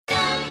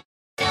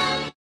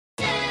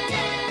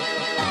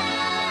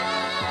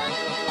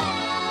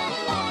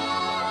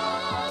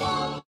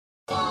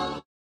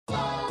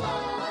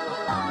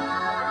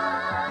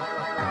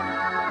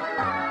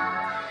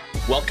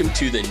Welcome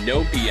to the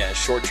No BS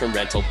Short-Term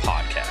Rental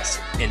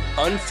Podcast, an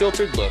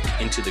unfiltered look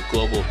into the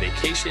global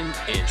vacation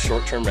and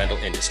short-term rental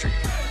industry.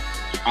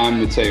 I'm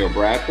Mateo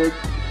Bradford.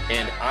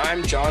 And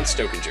I'm John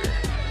Stokinger.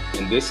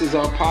 And this is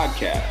our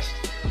podcast.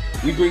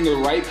 We bring the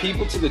right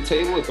people to the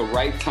table at the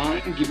right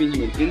time, giving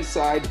you an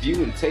inside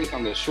view and take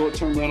on the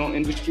short-term rental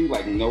industry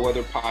like no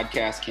other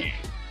podcast can.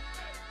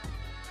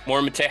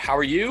 Morning, Mateo. How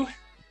are you?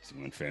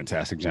 Doing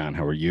fantastic, John.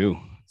 How are you?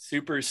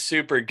 Super,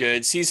 super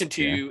good. Season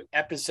 2,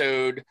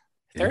 episode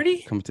 30?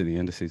 Yeah, coming to the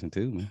end of season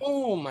 2, man.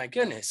 Oh my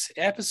goodness.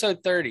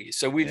 Episode 30.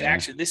 So we've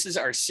actually, this is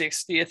our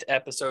 60th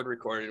episode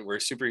recorded. We're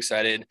super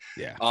excited.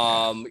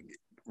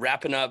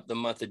 Wrapping up the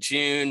month of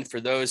June. For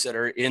those that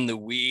are in the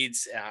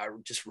weeds,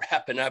 just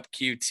wrapping up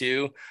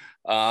Q2,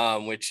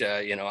 which,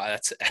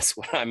 that's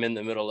what I'm in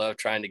the middle of,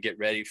 trying to get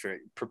ready for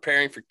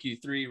preparing for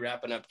Q3,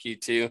 wrapping up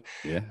Q2.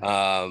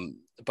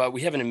 But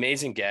we have an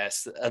amazing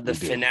guest, the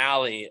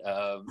finale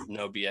of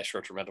No BS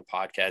Short-Term Rental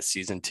Podcast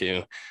Season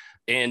 2.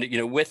 And,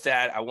 with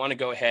that, I want to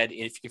go ahead.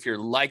 If you're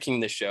liking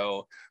the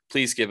show,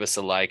 please give us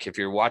a like. If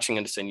you're watching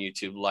us on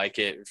YouTube, like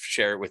it,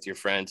 share it with your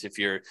friends. If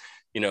you're,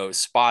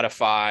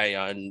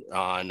 Spotify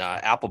on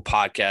Apple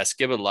Podcasts,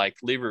 give a like,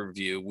 leave a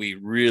review. We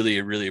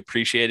really, really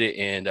appreciate it.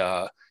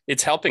 And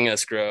it's helping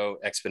us grow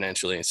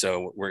exponentially.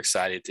 So we're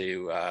excited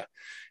to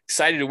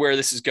where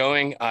this is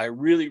going.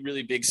 Really,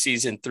 really big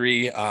season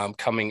 3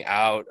 coming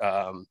out.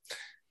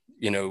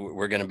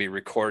 We're going to be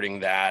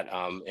recording that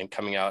and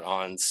coming out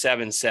on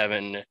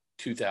 7/7/2022.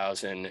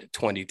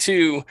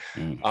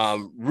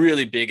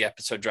 Really big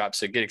episode drop.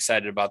 So get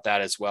excited about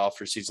that as well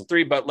for season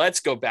 3. But let's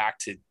go back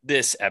to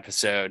this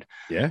episode.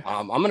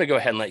 I'm going to go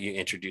ahead and let you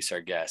introduce our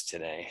guest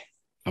today.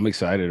 I'm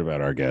excited about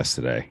our guest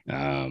today.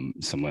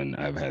 Someone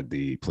I've had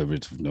the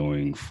privilege of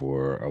knowing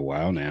for a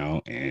while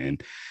now,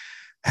 and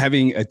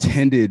having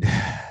attended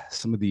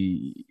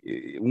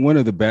one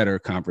of the better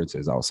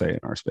conferences, I'll say, in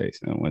our space,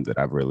 and one that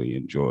I've really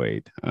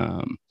enjoyed.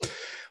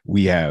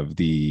 We have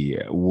the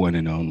one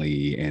and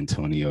only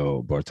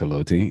Antonio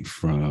Bortolotti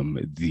from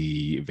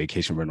the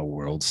Vacation Rental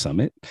World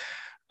Summit.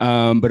 But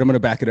I'm going to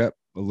back it up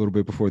a little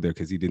bit before there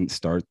because he didn't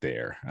start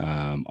there.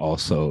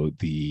 Also,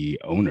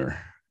 the owner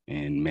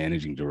and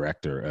managing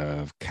director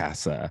of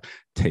Casa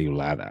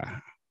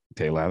Teulada.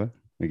 Teulada?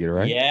 I get it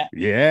right?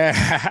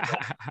 Yeah.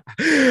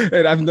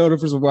 And I've known him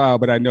for a while,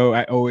 but I know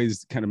I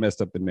always kind of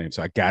messed up the name.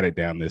 So I got it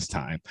down this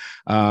time.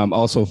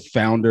 Also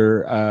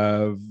founder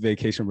of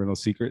Vacation Rental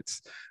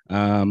Secrets,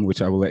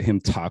 which I will let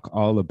him talk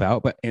all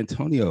about. But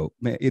Antonio,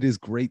 man, it is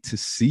great to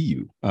see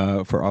you.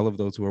 For all of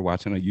those who are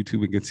watching on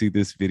YouTube and can see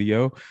this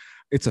video,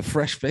 it's a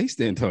fresh face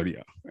to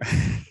Antonio.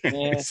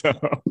 So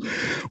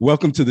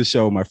welcome to the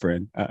show, my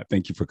friend.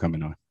 Thank you for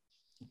coming on.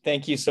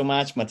 Thank you so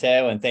much,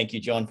 Mateo, and thank you,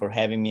 John, for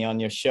having me on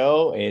your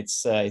show.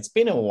 It's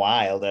been a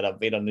while that I've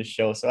been on the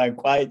show, so I'm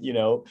quite,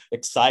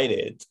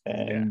 excited,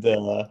 and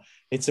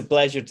it's a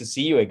pleasure to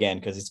see you again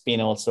because it's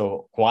been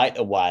also quite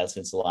a while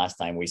since the last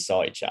time we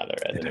saw each other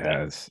at an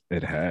event.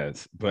 It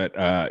has, but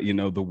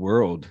the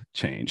world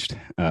changed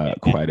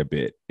quite a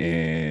bit,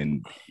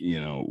 and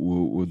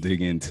we'll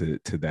dig into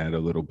that a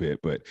little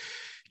bit, but.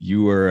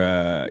 You were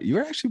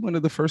actually one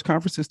of the first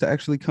conferences to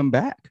actually come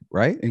back,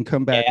 right? And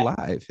come back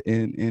live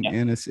in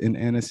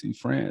Annecy,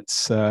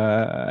 France.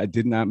 I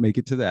did not make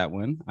it to that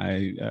one.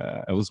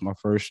 It was my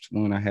first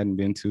one I hadn't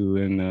been to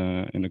in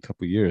a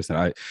couple of years. And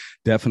I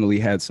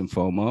definitely had some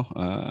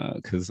FOMO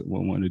because I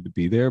wanted to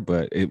be there,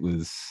 but it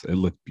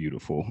looked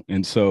beautiful.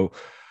 And so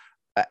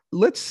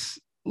let's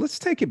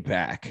take it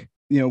back.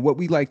 What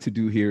we like to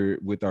do here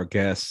with our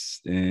guests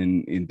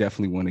and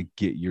definitely want to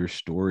get your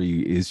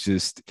story is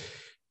just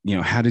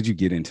how did you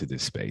get into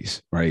this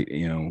space, right?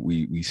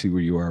 We see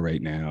where you are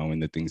right now and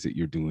the things that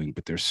you're doing,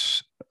 but I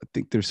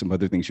think there's some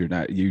other things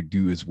you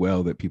do as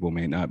well that people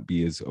may not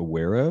be as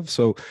aware of.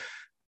 So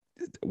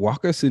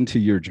walk us into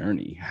your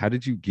journey. How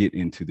did you get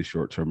into the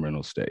short-term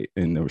rental space?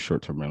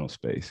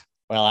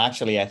 Well,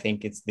 actually, I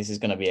think this is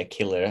going to be a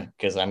killer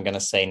because I'm going to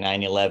say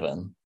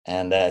 9/11,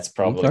 and that's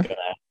probably going to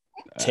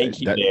take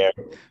you there.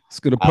 It's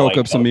going to poke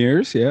up some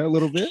ears, a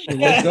little bit.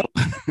 Let's go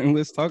and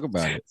let's talk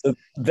about it. So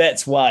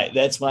that's why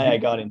I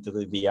got into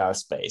the VR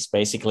space.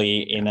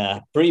 Basically, in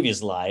a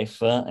previous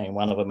life, and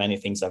one of the many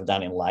things I've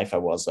done in life, I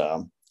was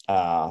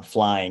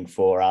flying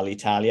for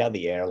Alitalia,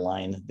 the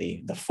airline,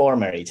 the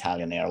former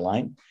Italian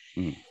airline.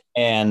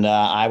 And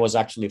I was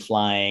actually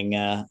flying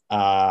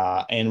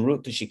en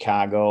route to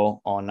Chicago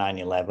on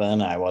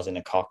 9/11. I was in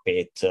a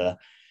cockpit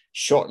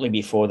shortly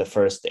before the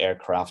first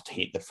aircraft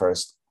hit the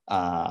first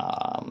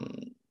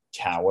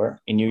tower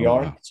in New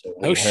York. Wow. So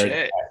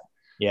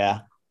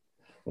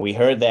we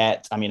heard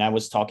that. I mean, I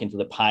was talking to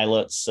the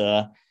pilots,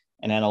 and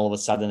then all of a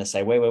sudden they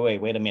say,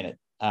 wait a minute.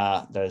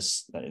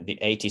 There's the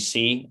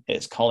ATC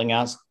is calling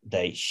us.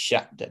 They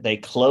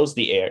closed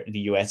the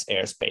U.S.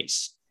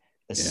 airspace.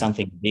 There's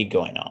something big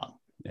going on.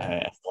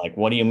 Like,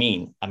 what do you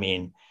mean? I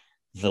mean,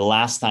 the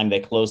last time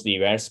they closed the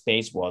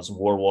airspace was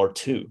World War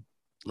II.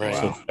 Right.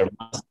 So there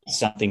must be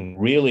something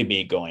really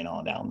big going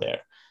on down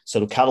there. So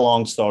to cut a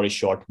long story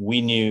short,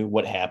 we knew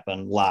what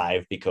happened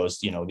live because,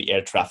 the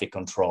air traffic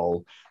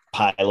control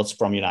pilots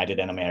from United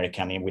and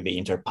American, and with the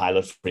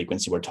interpilot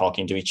frequency, were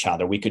talking to each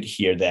other. We could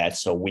hear that.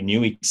 So we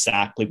knew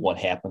exactly what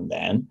happened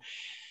then.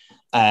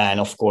 And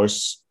of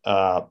course,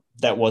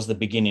 that was the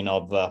beginning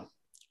of, a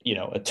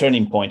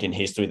turning point in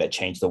history that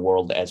changed the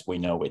world as we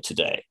know it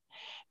today.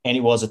 And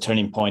it was a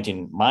turning point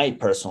in my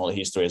personal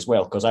history as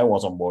well, because I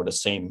was on board the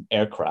same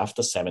aircraft,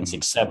 the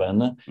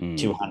 767,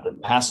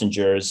 200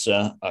 passengers.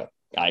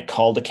 I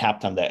called the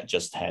captain that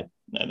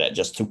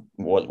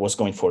was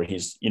going for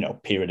his,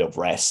 period of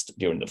rest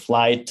during the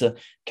flight,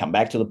 come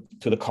back to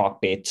the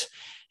cockpit.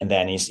 And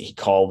then he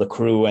called the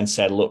crew and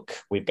said, look,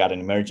 we've got an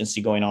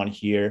emergency going on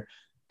here.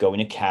 Go in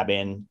a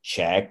cabin,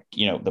 check,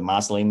 the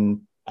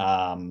Muslim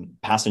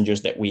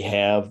passengers that we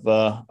have,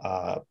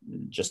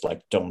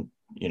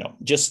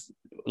 just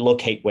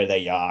locate where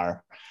they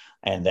are,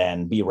 and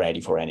then be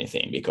ready for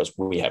anything, because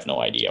we have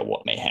no idea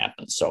what may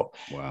happen. So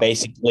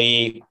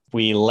basically,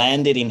 we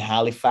landed in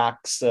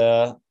Halifax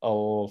a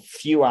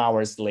few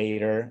hours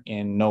later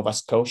in Nova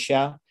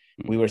Scotia.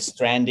 We were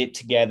stranded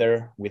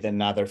together with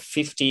another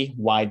 50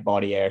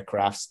 wide-body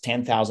aircrafts,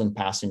 10,000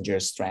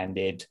 passengers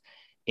stranded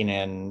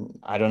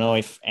I don't know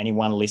if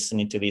anyone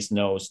listening to this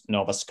knows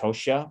Nova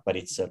Scotia, but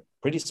it's a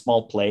pretty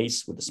small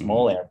place with a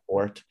small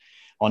airport.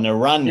 On a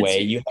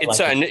runway,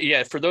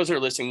 for those who are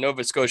listening,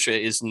 Nova Scotia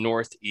is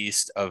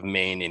northeast of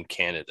Maine in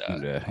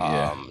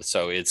Canada.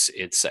 So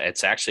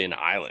it's actually an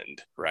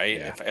island, right?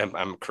 Yeah. If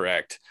I'm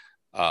correct,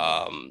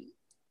 in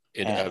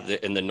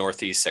the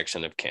northeast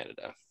section of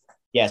Canada.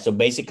 Yeah. So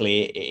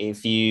basically,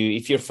 if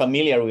you're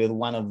familiar with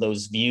one of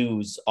those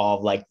views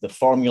of like the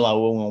Formula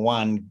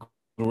One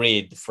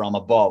grid from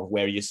above,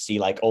 where you see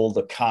like all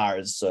the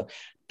cars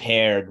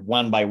paired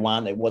one by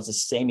one, it was the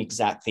same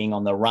exact thing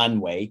on the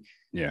runway.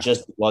 Yeah.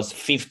 Just was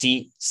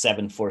 50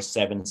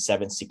 747,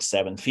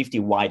 767, 50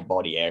 wide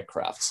body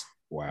aircrafts.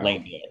 Wow.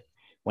 Laying there.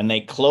 When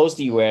they closed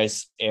the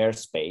US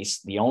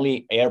airspace, the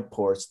only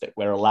airports that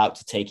were allowed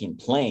to take in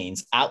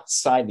planes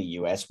outside the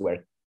US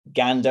were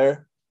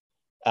Gander,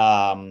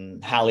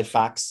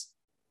 Halifax,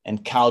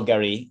 and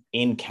Calgary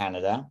in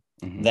Canada,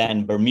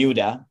 then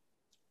Bermuda,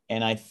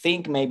 and I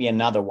think maybe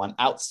another one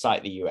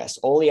outside the US.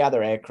 All the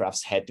other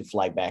aircrafts had to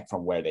fly back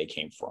from where they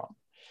came from.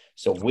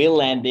 So we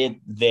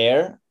landed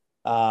there.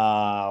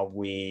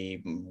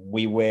 We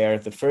were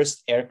the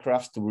first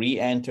aircraft to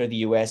re-enter the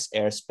US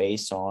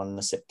airspace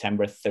on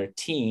September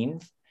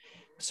 13th.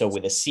 So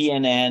with a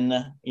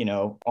CNN,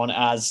 on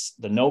us,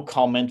 the no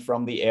comment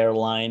from the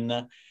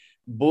airline,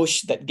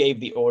 Bush that gave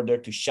the order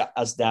to shut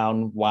us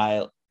down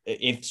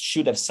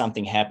should have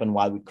something happened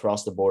while we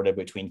crossed the border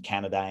between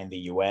Canada and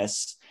the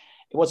US.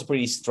 It was a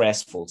pretty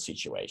stressful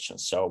situation.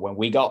 So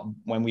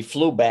when we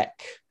flew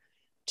back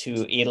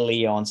to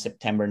Italy on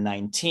September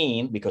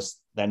 19th, because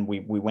then we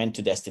went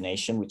to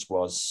destination, which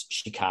was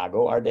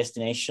Chicago, our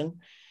destination.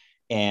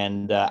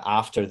 And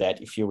after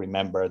that, if you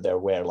remember, there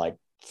were like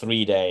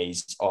 3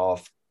 days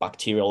of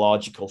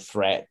bacteriological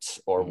threat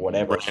or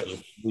whatever. Right. So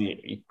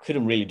we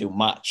couldn't really do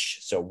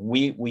much. So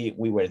we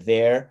were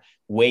there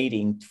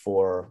waiting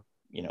for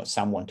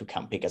someone to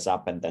come pick us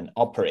up and then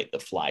operate the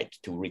flight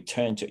to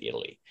return to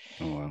Italy.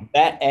 Oh, wow.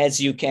 That, as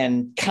you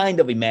can kind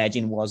of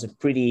imagine, was a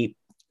pretty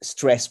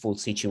stressful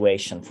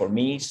situation for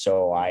me.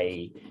 So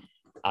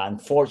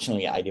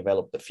unfortunately, I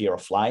developed the fear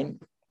of flying.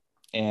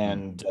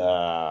 And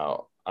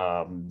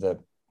the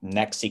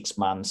next 6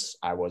 months,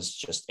 I was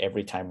just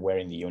every time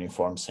wearing the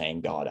uniform saying,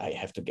 God, I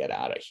have to get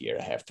out of here.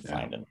 I have to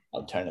find an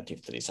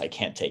alternative to this. I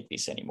can't take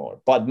this anymore.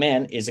 But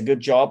man, it's a good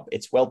job.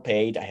 It's well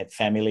paid. I had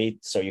family,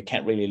 so you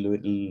can't really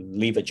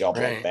leave a job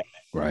like that.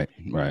 Right.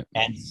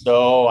 And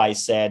so I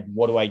said,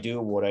 what do I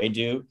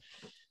do?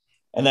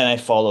 And then I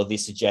followed the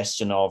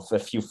suggestion of a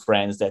few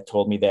friends that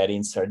told me that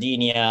in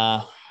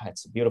Sardinia,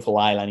 it's a beautiful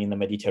island in the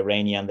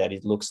Mediterranean, that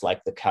it looks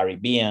like the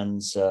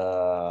Caribbeans.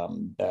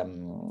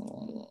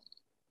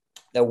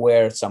 There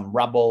were some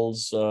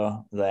rubbles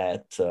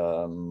that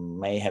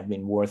may have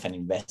been worth an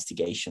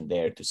investigation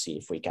there to see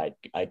if we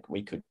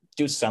could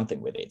do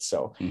something with it.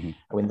 So I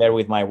went there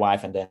with my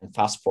wife, and then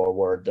fast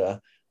forward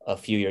a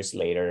few years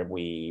later,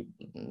 we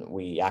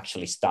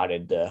actually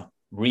started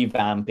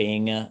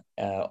revamping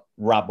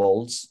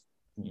rubbles,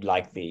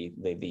 like the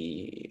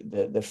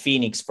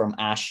phoenix from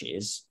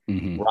ashes,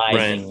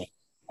 rising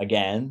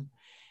again.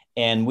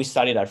 And we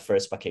started our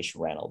first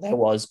vacation rental. That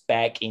was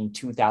back in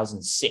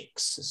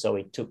 2006. So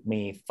it took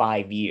me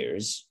 5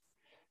 years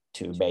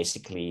to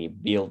basically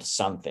build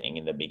something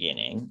in the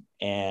beginning.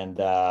 And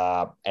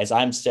as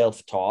I'm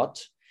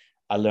self-taught,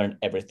 I learned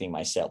everything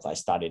myself. I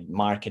studied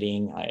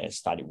marketing, I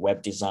studied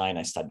web design,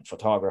 I studied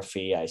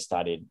photography, I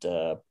studied,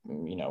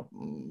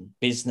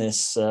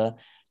 business,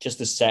 just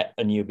to set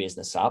a new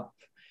business up.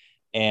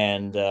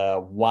 And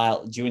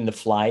while during the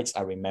flights,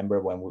 I remember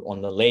when we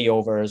on the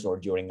layovers or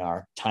during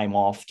our time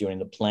off during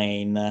the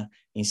plane,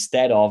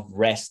 instead of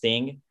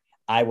resting,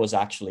 I was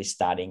actually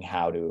studying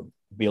how to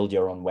build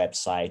your own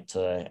website.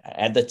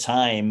 At the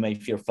time,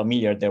 if you're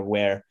familiar, there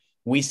were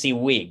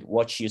WYSIWYG,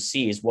 what you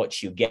see is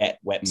what you get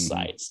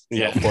websites.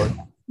 So for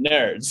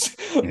nerds,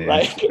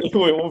 like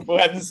who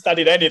haven't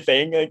studied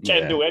anything,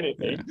 can't do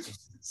anything.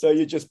 So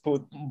you just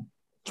put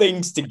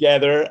things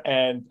together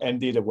and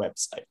did a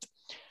website.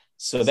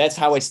 So that's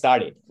how I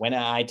started. When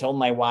I told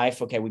my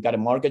wife, okay, we got a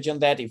mortgage on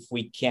that. If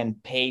we can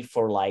pay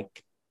for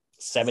like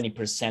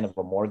 70% of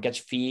a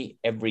mortgage fee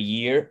every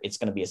year, it's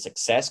going to be a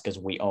success because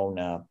we own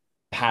a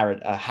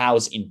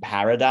house in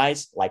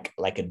paradise,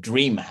 like a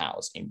dream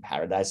house in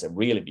paradise, a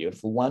really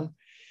beautiful one.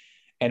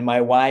 And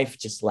my wife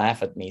just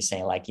laughed at me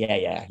saying like,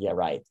 yeah,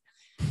 right.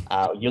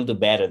 You'll do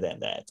better than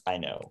that. I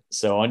know.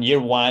 So on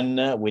year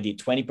one, we did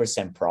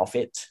 20%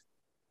 profit.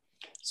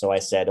 So I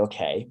said,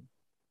 okay,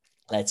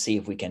 let's see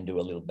if we can do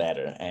a little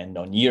better. And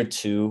on year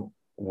two,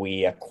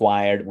 we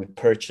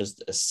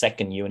purchased a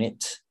second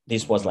unit.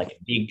 This was like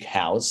a big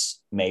house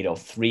made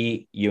of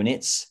 3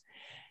 units.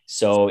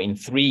 So in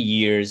 3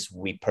 years,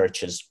 we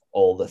purchased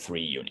all the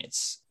 3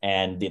 units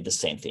and did the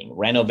same thing.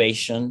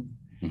 Renovation,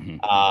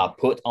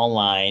 put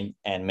online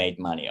and made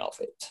money off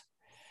it.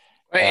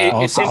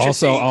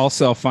 Also all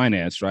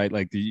self-financed, right?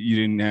 Like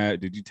you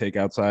did you take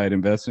outside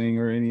investing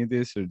or any of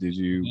this, or did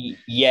you?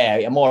 Yeah,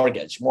 a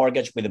mortgage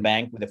with a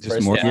bank with a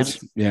first mortgage.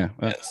 Down. Yeah.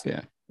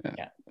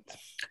 Yeah.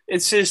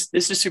 It's just,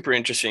 this is super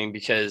interesting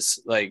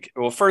because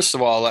first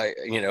of all,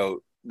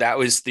 that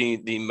was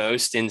the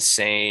most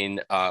insane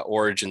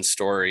origin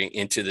story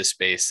into the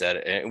space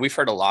that we've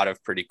heard a lot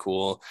of pretty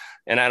cool,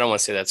 and I don't want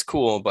to say that's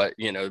cool, but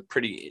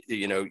pretty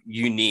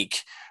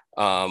unique,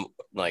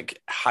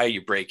 like how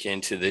you break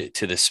into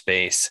the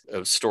space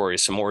of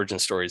stories, some origin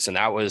stories, and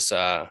that was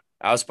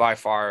by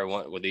far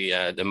one of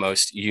the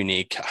most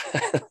unique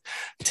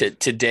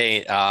to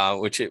date,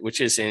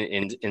 which is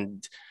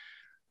in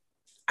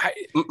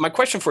my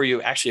question for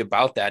you actually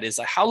about that is,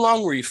 like, how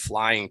long were you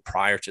flying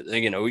prior to,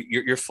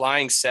 you're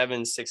flying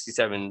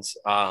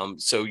 767s.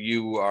 So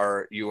you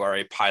are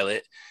a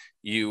pilot,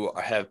 you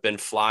have been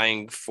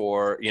flying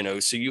for,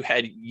 so you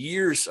had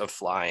years of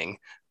flying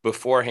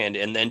beforehand,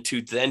 and then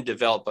to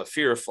develop a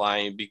fear of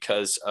flying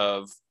because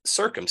of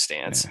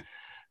circumstance,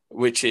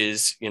 which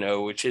is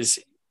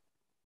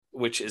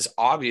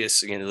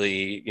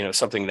obviously,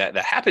 something that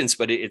happens,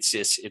 but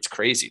it's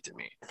crazy to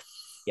me.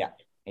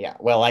 Yeah.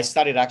 Well, I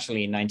started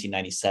actually in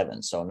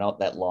 1997, so not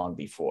that long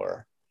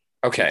before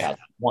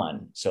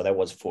 2001. So that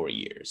was 4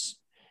 years,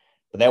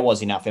 but that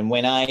was enough. And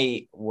when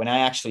I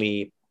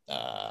actually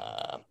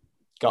I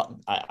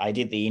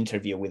did the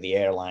interview with the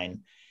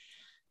airline,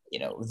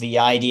 the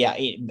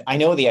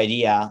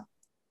idea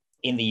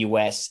in the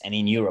US and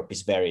in Europe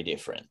is very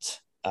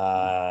different.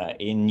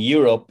 In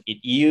Europe, it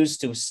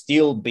used to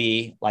still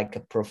be like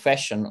a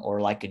profession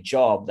or like a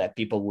job that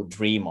people would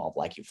dream of.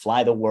 Like, you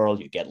fly the world,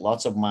 you get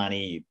lots of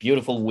money,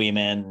 beautiful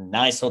women,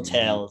 nice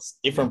hotels,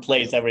 different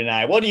place every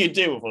night. What do you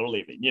do for a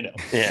living?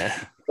 Yeah.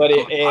 But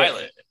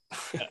pilot.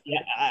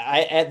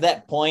 I at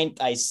that point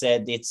I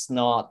said, it's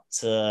not.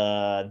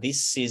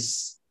 This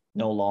is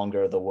no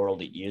longer the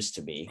world it used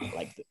to be,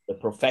 like the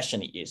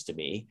profession it used to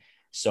be.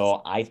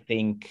 So I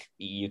think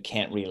you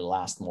can't really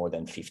last more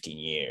than 15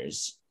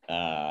 years.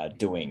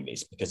 Doing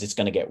this, because it's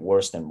going to get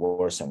worse and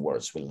worse and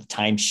worse with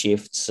time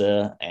shifts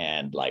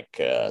and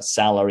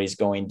salaries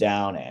going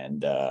down,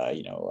 and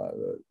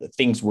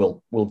things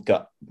will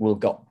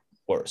go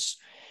worse.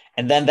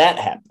 And then that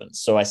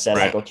happens. So I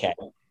said, okay,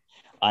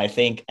 I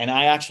think, and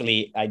I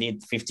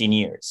did 15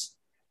 years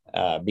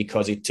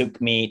because it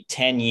took me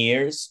 10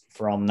 years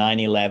from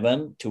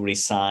 9/11 to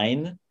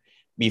resign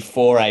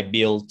before I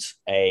built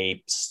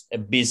a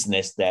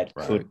business that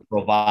could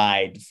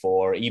provide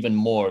for even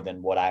more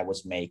than what I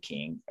was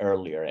making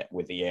earlier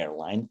with the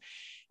airline.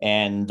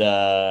 And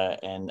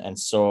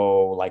so,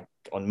 like,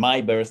 on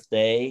my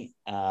birthday,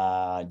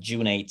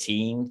 June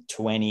 18,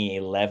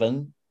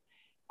 2011,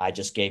 I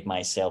just gave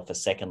myself a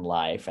second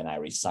life and I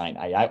resigned.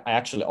 I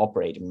actually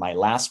operated my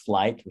last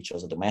flight, which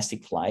was a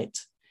domestic flight.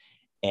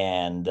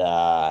 And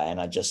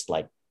I just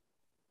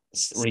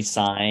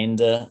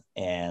resigned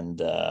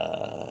and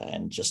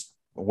just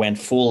went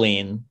full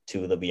in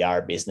to the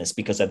VR business,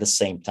 because at the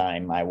same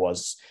time I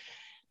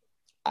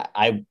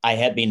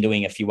had been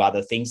doing a few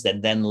other things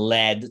that then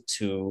led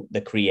to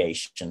the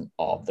creation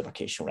of the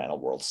Vacation Rental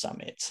World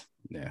Summit.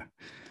 Yeah.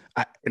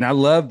 I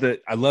love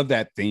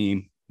that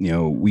theme.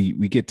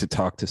 We get to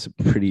talk to some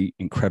pretty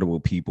incredible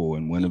people.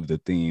 And one of the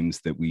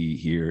themes that we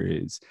hear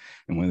is,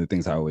 and one of the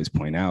things I always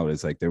point out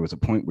is, like, there was a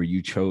point where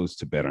you chose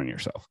to bet on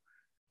yourself.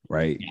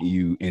 Right.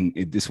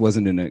 Yeah. This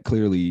wasn't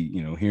clearly,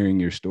 hearing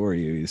your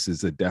story, this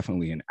is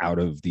definitely an out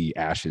of the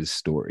ashes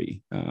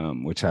story,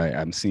 which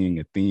I'm seeing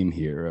a theme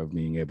here of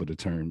being able to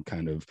turn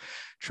kind of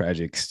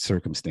tragic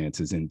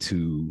circumstances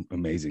into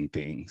amazing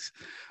things,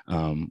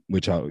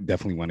 which I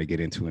definitely want to get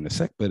into in a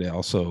sec. But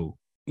also,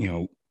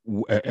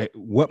 at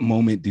what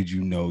moment did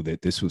you know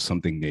that this was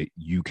something that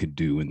you could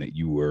do and that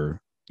you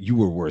were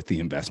worth the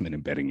investment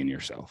in betting in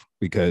yourself?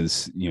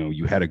 Because,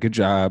 you had a good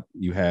job,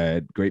 you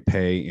had great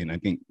pay. And I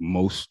think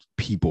most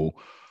people,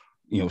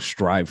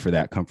 strive for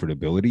that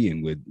comfortability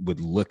and would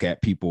look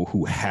at people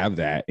who have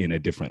that in a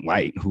different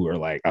light, who are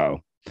like, oh,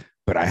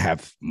 but I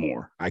have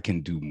more, I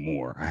can do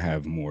more, I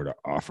have more to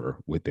offer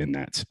within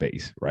that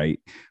space. Right.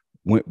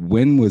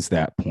 When was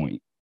that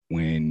point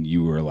when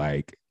you were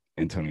like,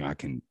 Antonio, I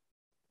can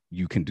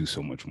you can do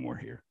so much more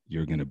here.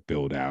 You're going to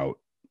build out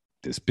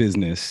this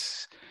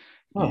business.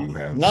 You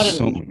have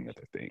so many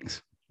other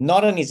things.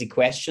 Not an easy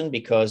question,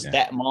 because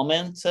that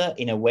moment,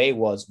 in a way,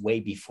 was way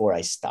before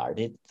I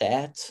started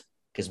that.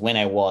 Because when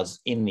I was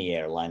in the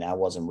airline, I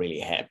wasn't really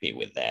happy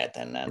with that.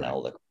 And then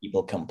all the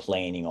people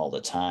complaining all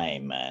the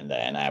time.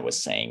 And I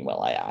was saying,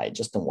 well, I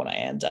just don't want to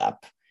end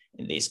up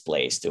in this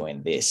place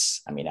doing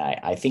this. I mean,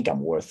 I think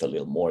I'm worth a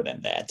little more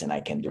than that, and I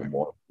can do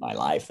more with my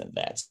life than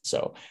that.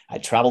 So I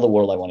traveled the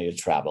world I wanted to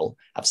travel.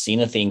 I've seen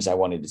the things I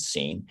wanted to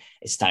see.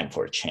 It's time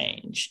for a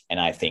change, and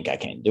I think I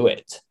can do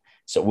it.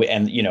 So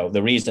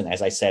the reason,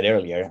 as I said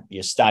earlier,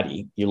 you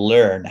study, you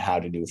learn how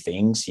to do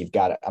things. You've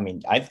got to,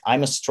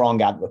 I'm a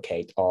strong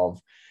advocate of,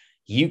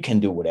 you can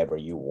do whatever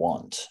you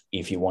want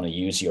if you want to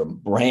use your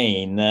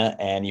brain,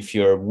 and if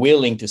you're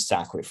willing to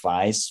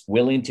sacrifice,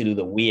 willing to do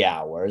the wee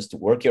hours, to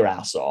work your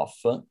ass off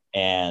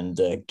and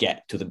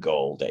get to the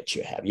goal that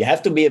you have. You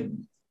have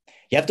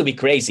to be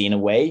crazy in a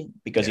way,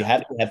 because you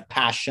have to have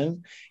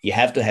passion, you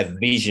have to have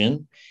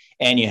vision,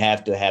 and you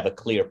have to have a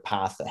clear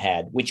path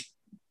ahead, which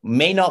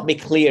may not be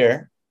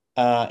clear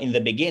in the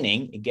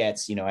beginning. It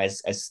gets,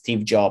 as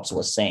Steve Jobs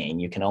was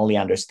saying, you can only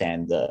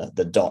understand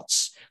the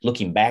dots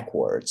looking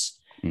backwards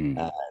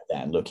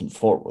than looking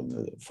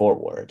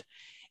forward.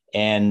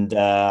 And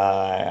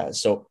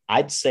so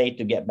I'd say,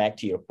 to get back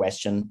to your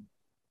question,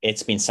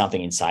 it's been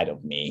something inside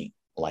of me,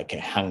 like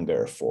a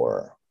hunger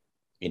for,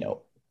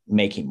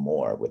 making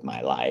more with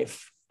my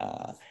life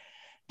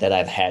that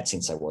I've had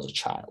since I was a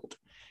child.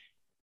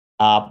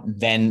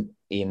 Then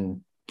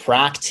in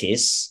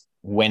practice,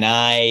 when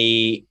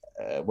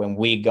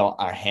we got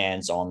our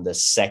hands on the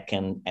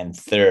second and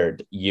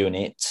third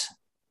unit,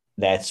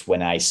 that's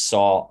when I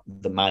saw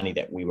the money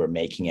that we were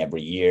making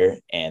every year.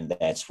 And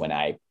that's when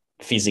I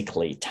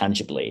physically,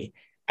 tangibly,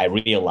 I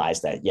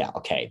realized that,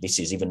 this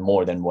is even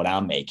more than what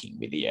I'm making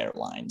with the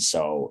airline.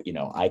 So,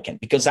 I can,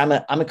 because I'm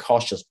a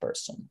cautious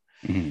person.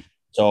 Mm-hmm.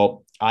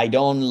 So I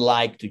don't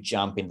like to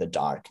jump in the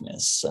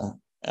darkness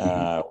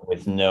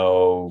with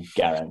no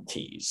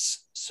guarantees.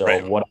 So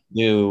what I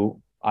do,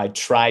 I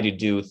try to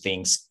do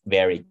things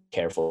very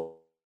carefully.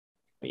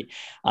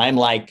 I'm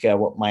like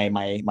what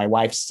my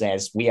wife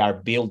says, we are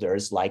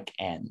builders like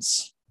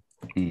ants,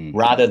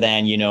 rather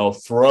than,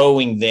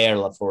 throwing there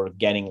for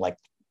getting like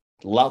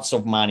lots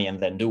of money and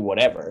then do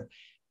whatever.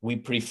 We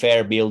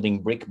prefer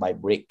building brick by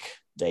brick,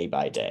 day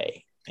by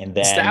day. And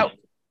then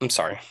I'm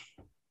sorry.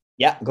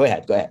 Yeah, go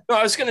ahead. No,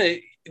 I was going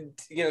to,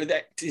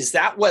 is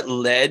that what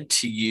led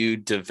to you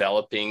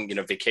developing,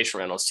 Vacation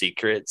Rental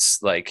Secrets?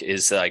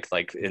 Because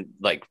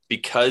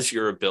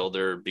you're a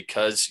builder,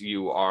 because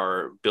you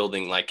are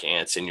building like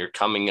ants and you're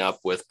coming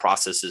up with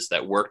processes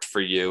that worked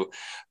for you.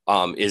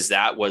 Is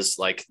that was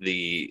like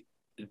the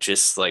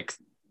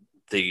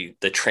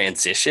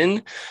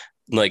transition,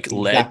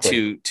 led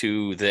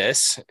to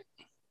this?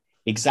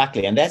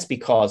 Exactly. And that's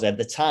because at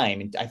the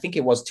time, I think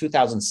it was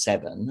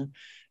 2007,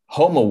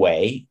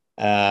 HomeAway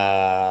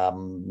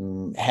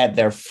had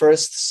their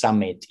first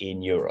summit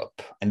in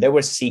Europe, and they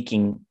were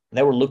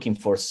looking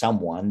for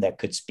someone that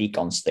could speak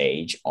on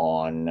stage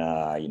on,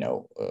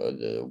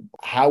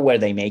 how were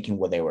they making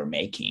what they were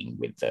making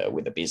with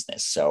the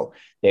business. So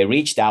they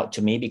reached out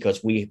to me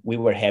because we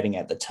were having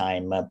at the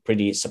time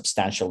pretty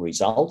substantial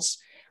results.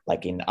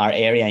 Like in our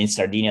area in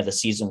Sardinia, the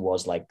season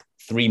was like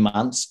 3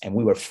 months, and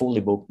we were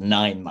fully booked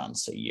 9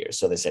 months a year.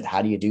 So they said,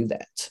 how do you do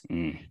that?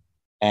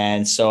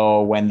 And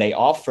so when they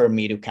offered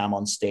me to come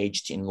on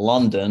stage in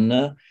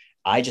London,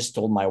 I just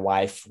told my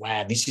wife,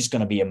 wow, this is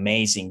going to be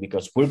amazing,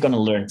 because we're going to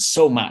learn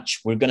so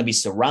much. We're going to be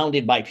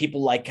surrounded by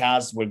people like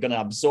us. We're going to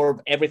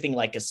absorb everything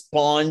like a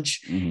sponge.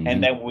 Mm-hmm.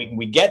 And then when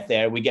we get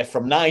there, we get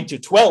from 9 to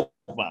 12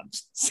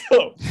 months.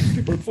 So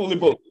we're fully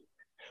booked.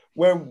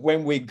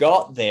 When we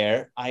got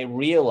there, I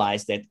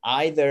realized that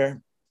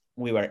either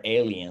we were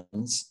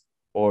aliens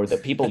or the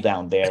people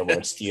down there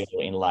were still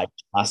in like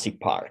Jurassic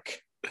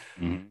Park.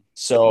 Mm-hmm.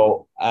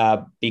 So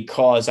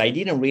because I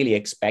didn't really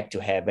expect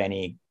to have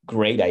any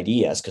great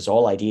ideas, because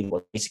all I did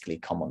was basically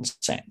common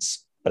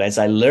sense. But as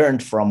I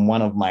learned from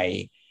one of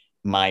my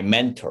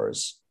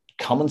mentors,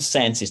 common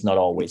sense is not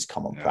always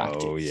common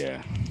practice. Oh,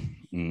 yeah.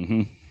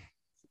 Mm-hmm.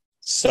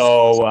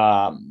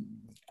 So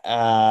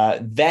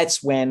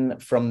that's when,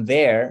 from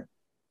there,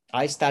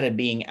 I started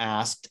being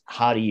asked,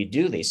 how do you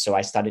do this? So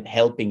I started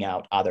helping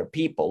out other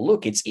people.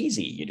 Look, it's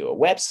easy. You do a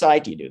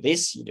website, you do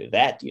this, you do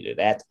that, you do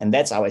that. And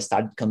that's how I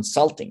started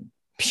consulting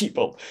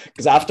people.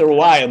 Because after a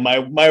while,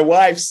 my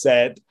wife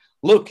said,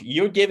 look,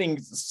 you're giving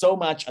so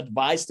much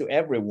advice to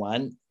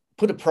everyone.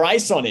 Put a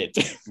price on it.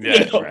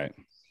 Yeah, right.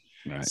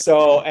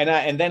 So,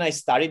 and then I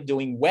started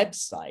doing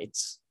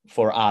websites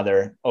for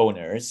other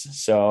owners.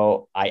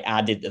 So I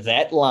added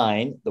that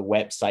line, the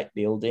website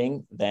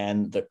building,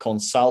 then the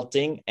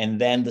consulting,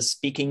 and then the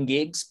speaking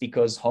gigs,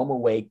 because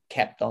HomeAway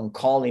kept on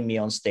calling me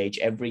on stage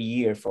every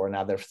year for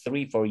another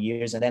 3-4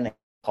 years. And then they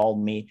called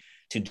me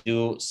to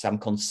do some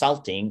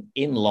consulting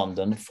in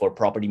London for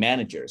property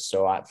managers.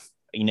 So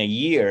in a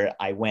year,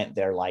 I went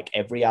there like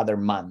every other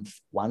month,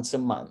 once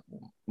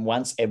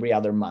every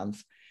other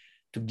month,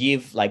 to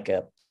give like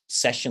a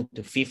session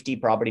to 50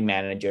 property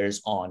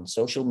managers on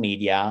social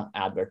media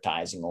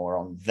advertising or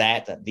on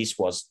that. This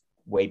was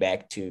way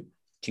back to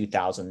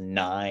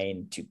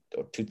 2009 to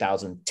or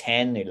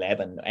 2010,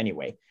 11,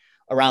 anyway,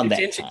 around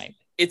that time.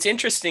 It's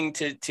interesting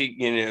to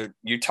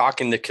you're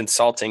talking the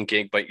consulting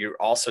gig, but you're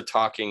also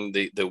talking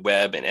the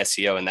web and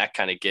SEO and that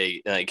kind of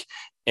gig, like,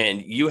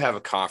 and you have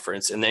a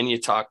conference, and then you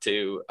talk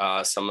to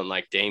someone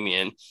like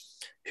Damien,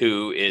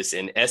 who is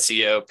in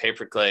SEO,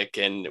 pay-per-click,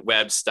 and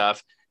web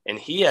stuff, and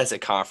he has a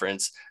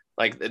conference.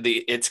 Like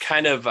it's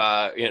kind of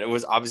it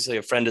was obviously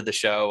a friend of the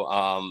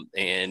show,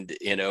 and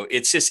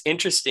it's just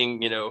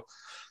interesting,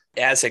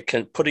 as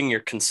putting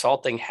your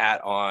consulting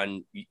hat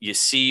on, you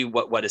see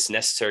what is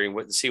necessary,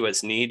 see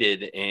what's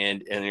needed,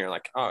 and you're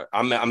like, oh,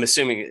 I'm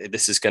assuming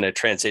this is going to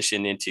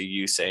transition into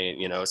you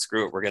saying,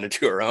 screw it, we're going to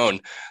do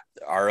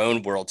our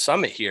own World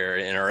Summit here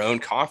in our own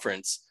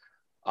conference.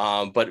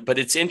 But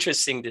it's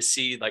interesting to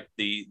see like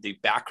the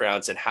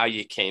backgrounds and how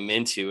you came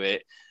into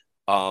it,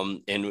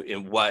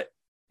 and what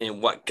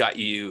got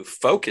you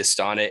focused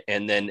on it,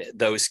 and then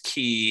those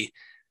key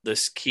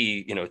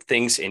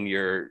things in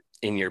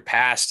your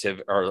past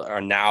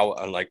are now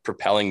like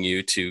propelling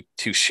you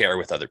to share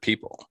with other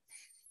people.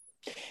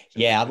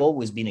 Yeah, I've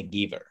always been a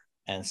giver.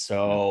 And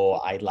so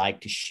I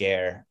like to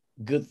share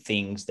good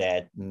things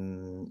that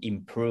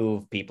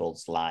improve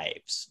people's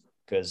lives,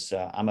 because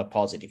I'm a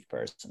positive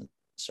person.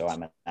 So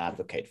I'm an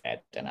advocate for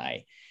that.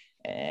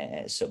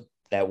 And so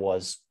that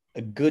was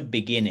a good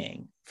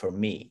beginning for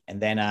me.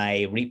 And then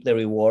I reap the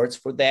rewards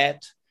for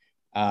that.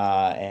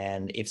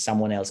 And if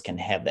someone else can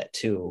have that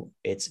too,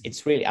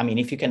 it's really, I mean,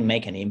 if you can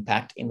make an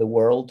impact in the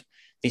world,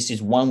 this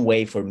is one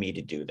way for me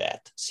to do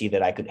that. See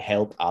that I could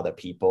help other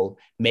people,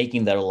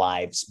 making their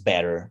lives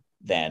better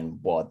than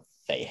what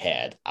they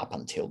had up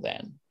until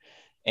then.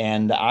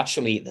 And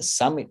actually the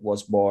summit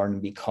was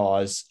born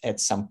because at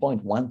some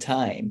point, one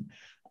time,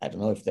 I don't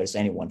know if there's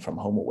anyone from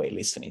HomeAway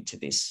listening to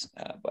this,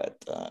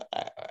 but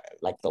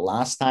like the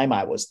last time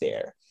I was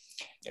there,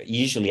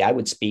 usually I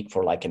would speak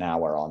for like an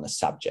hour on a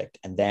subject,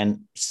 and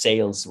then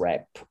sales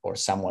rep or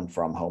someone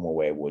from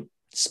HomeAway would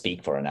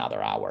speak for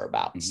another hour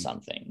about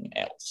something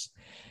else.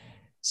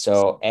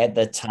 So at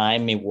the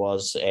time it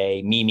was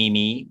a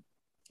me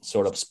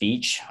sort of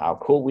speech, how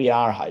cool we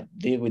are, how I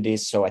deal with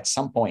this. So at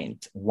some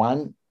point,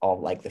 one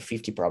of like the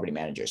 50 property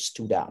managers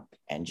stood up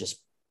and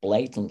just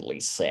blatantly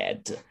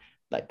said,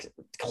 like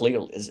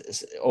clearly,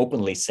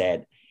 openly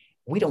said,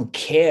 we don't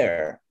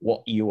care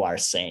what you are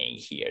saying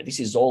here. This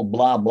is all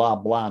blah, blah,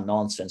 blah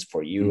nonsense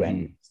for you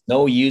and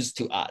no use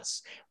to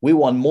us. We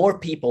want more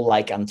people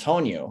like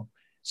Antonio.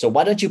 So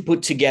why don't you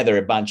put together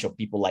a bunch of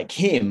people like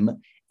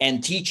him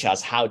and teach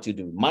us how to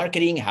do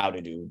marketing, how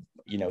to do,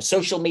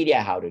 social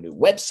media, how to do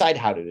website,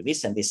 how to do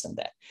this and this and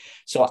that.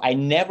 So I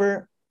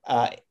never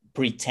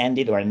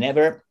pretended, or I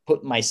never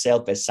put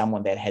myself as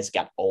someone that has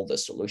got all the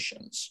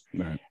solutions.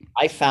 Right.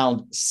 I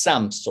found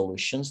some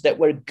solutions that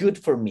were good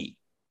for me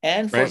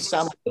and for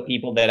some of the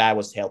people that I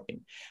was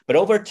helping. But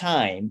over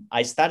time,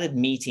 I started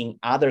meeting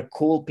other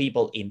cool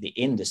people in the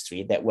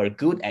industry that were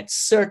good at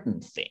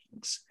certain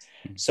things.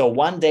 So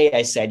one day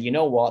I said, you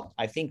know what?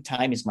 I think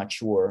time is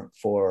mature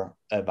for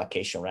a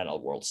vacation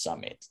rental World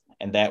Summit.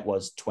 And that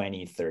was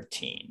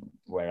 2013,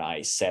 where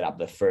I set up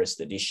the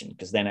first edition.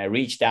 Because then I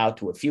reached out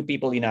to a few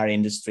people in our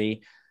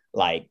industry,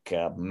 like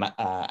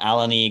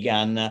Alan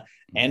Egan.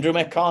 Andrew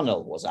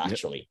McConnell was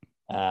actually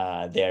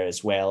there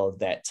as well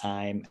that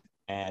time.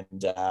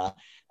 And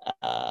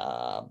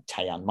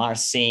Tayan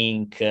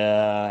Marsink,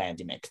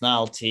 Andy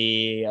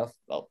McNulty,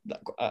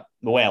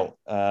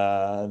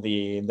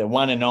 the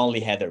one and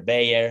only Heather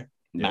Bayer,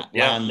 Matt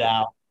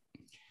Landau.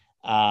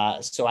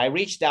 So I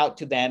reached out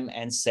to them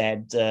and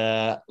said,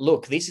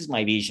 look, this is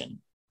my vision.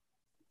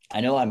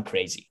 I know I'm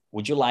crazy.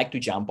 Would you like to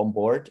jump on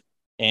board?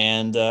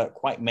 And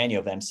quite many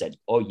of them said,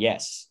 oh,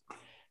 yes.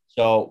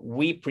 So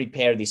we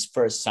prepared this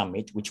first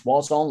summit, which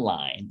was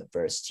online the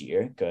first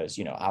year, because,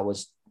 I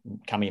was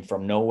coming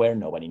from nowhere.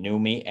 Nobody knew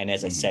me. And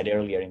as I said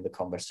earlier in the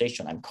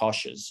conversation, I'm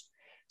cautious.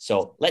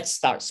 So let's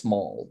start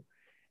small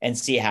and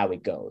see how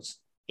it goes.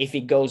 If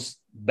it goes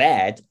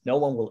bad, no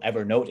one will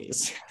ever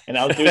notice, and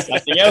I'll do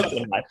something else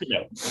in life,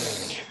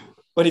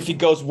 But if it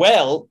goes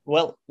well,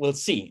 we'll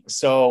see.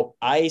 So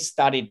I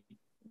started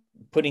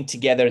putting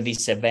together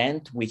this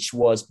event, which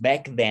was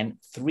back then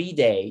 3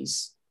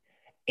 days,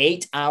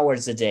 8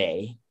 hours a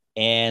day,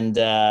 and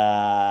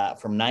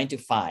from 9 to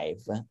 5.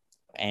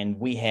 And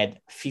we had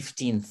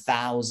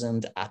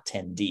 15,000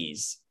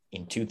 attendees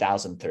in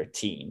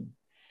 2013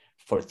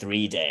 for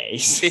 3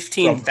 days.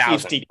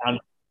 15,000.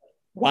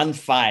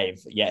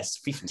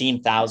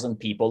 15,000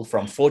 people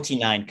from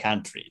 49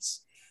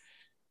 countries.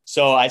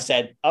 So I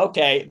said,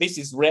 okay, this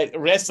is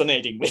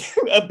resonating with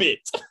a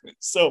bit.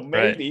 So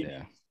maybe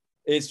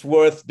it's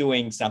worth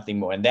doing something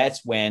more. And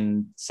that's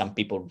when some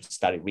people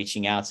started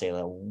reaching out, saying,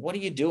 what are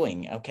you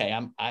doing? Okay,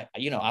 I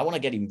want to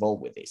get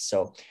involved with this.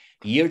 So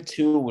year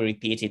 2, we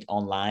repeated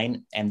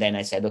online. And then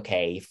I said,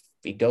 okay, if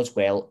it goes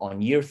well,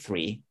 on year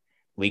 3,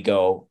 we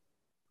go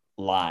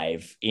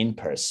live in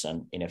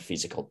person in a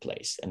physical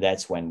place. And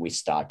that's when we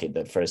started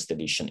the first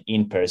edition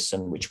in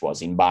person, which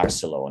was in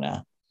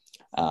Barcelona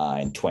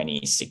in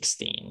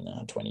 2015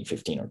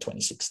 or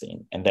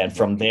 2016. And then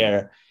from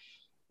there,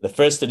 the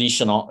first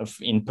edition of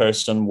in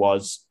person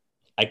was,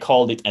 I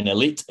called it an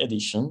elite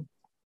edition,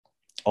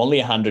 only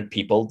 100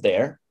 people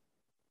there,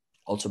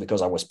 also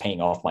because I was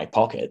paying off my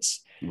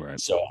pockets. Right.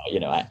 So,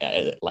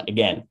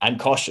 again, I'm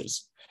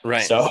cautious.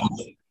 Right.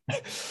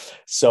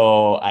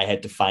 So I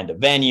had to find a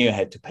venue, I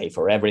had to pay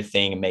for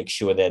everything, and make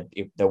sure that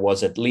if there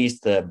was at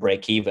least a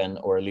break even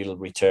or a little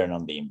return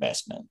on the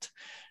investment.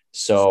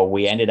 So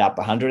we ended up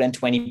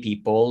 120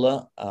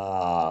 people.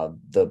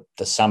 The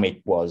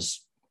summit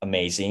was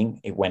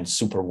amazing. It went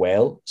super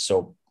well.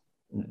 So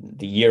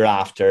the year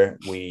after,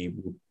 we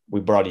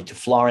brought it to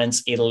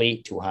Florence,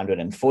 Italy,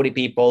 240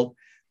 people,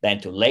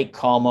 then to Lake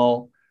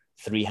Como,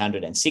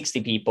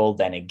 360 people,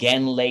 then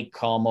again Lake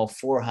Como,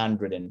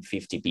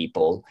 450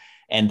 people,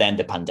 and then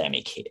the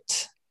pandemic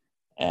hit.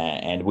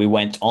 And we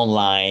went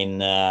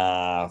online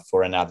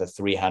for another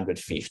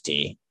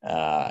 350.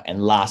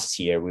 And last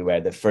year, we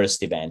were the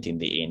first event in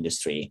the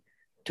industry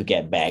to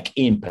get back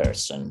in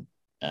person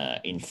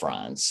in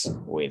France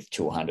with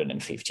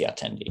 250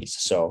 attendees.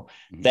 So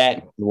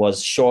that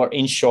was the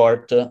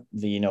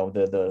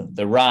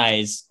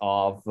rise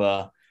of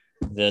the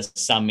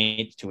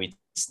summit to its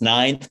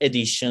 9th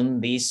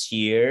edition this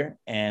year,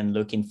 and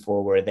looking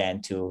forward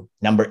then to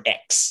number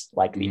X,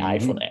 like the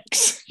iPhone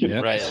X.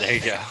 Yep. Right, there you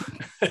go.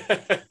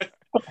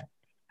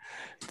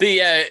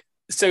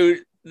 So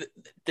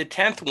the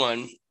 10th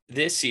one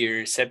this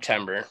year,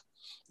 September.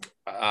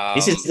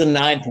 This is the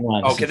 9th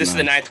one. Okay, this is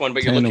the 9th one,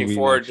 but you're looking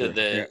forward to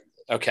the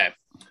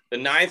the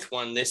 9th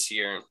one this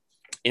year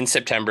in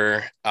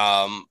September.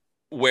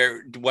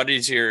 What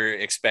is your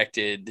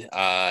expected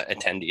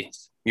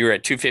attendees? You were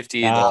at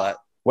 250.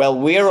 Well,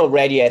 we're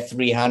already at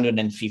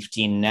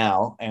 315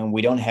 now, and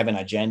we don't have an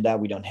agenda.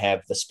 We don't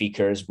have the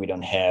speakers. We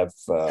don't have.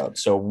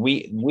 So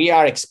we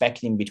are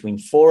expecting between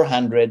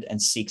 400 and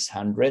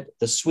 600.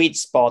 The sweet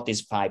spot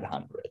is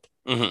 500.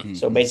 Mm-hmm.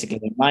 So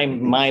basically,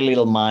 in my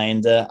little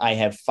mind, I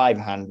have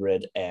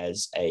 500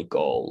 as a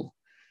goal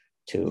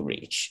to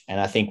reach, and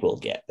I think we'll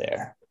get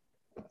there.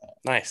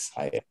 Nice.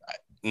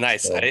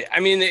 Nice. So, I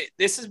mean,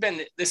 this is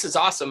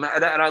awesome,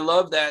 and I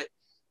love that.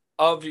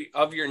 Of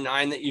your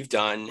 9 that you've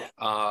done,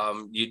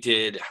 you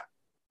did.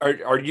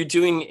 Are you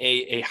doing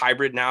a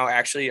hybrid now?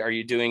 Actually, are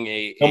you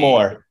doing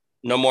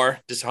no more,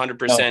 just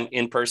 100%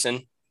 in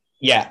person?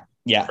 Yeah.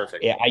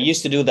 Perfect. Yeah, I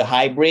used to do the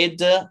hybrid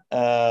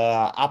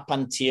up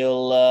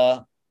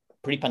until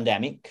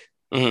pre-pandemic.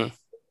 Mm-hmm.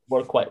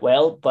 Worked quite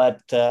well,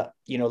 but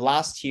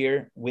last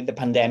year with the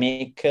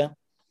pandemic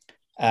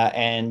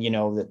and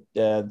the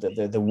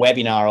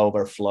webinar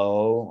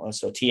overflow,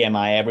 so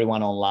TMI,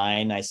 everyone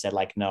online, I said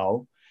like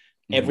no.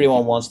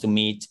 Everyone wants to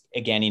meet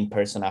again in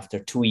person after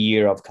 2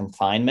 years of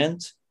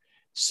confinement.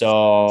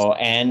 So,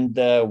 and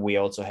we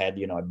also had,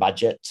 a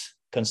budget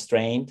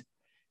constraint.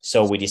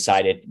 So we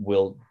decided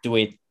we'll do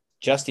it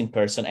just in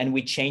person, and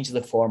we changed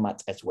the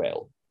format as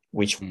well,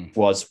 which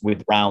was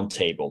with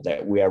roundtable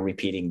that we are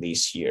repeating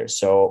this year.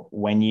 So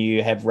when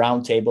you have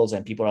roundtables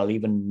and people are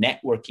even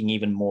networking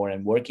even more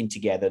and working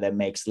together, that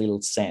makes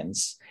little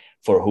sense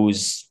for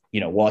who's,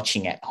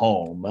 watching at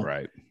home,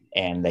 right?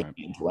 And they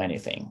can do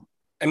anything.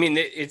 I mean,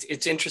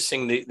 it's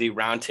interesting, the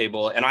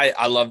roundtable, and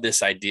I love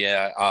this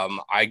idea.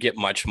 I get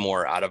much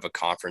more out of a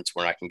conference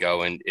where I can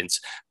go, and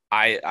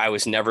I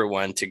was never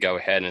one to go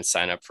ahead and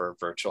sign up for a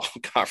virtual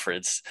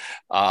conference.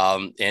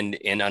 And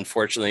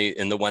unfortunately,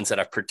 in the ones that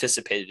I've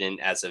participated in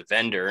as a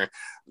vendor,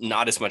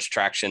 not as much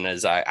traction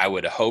as I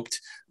would have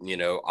hoped,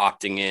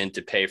 opting in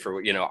to pay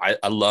for,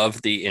 I love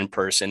the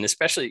in-person,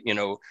 especially,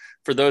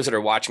 for those that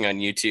are watching on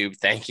YouTube,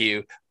 thank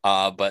you.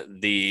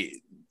 But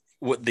the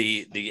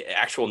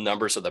actual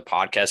numbers of the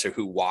podcast or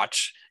who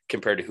watch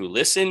compared to who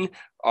listen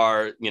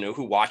are,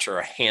 who watch are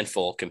a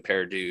handful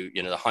compared to,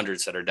 the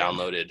hundreds that are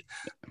downloaded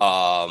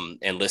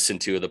and listen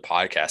to the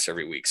podcast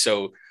every week.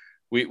 So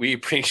we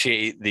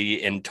appreciate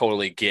and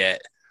totally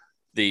get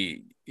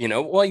the,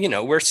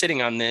 we're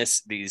sitting on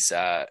these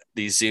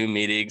Zoom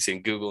meetings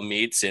and Google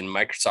Meets and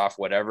Microsoft,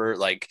 whatever,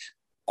 like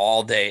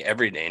all day,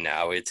 every day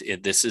now.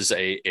 This is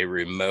a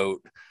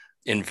remote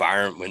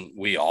environment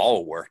we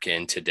all work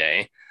in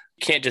today.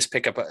 Can't just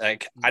pick up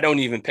I don't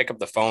even pick up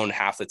the phone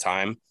half the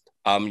time.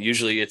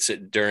 Usually it's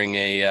during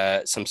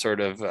some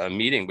sort of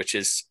meeting, which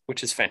is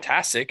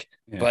fantastic,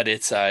 but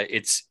it's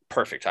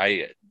perfect.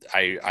 I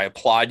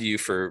applaud you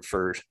for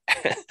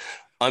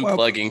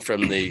unplugging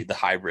from the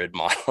hybrid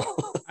model.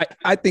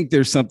 I think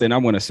there's something I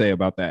want to say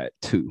about that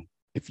too.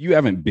 If you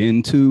haven't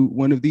been to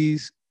one of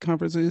these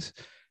conferences,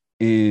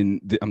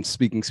 I'm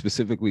speaking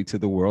specifically to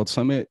the World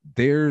Summit,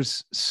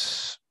 there's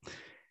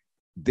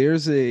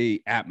a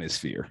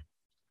atmosphere,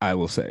 I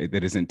will say,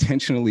 that is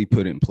intentionally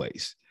put in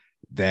place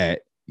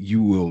that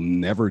you will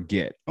never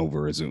get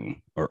over a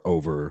Zoom or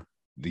over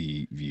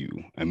the view.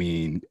 I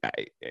mean,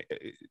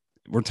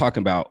 we're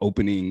talking about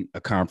opening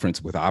a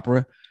conference with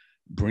opera.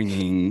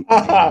 bringing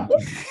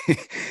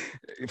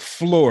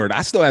floored.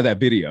 I still have that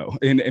video,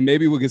 and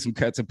maybe we'll get some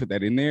cuts and put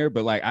that in there.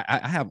 But like,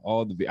 I have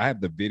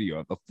the video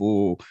of the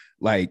full,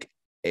 like,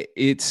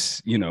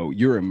 it's, you know,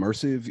 you're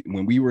immersive.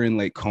 When we were in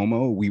Lake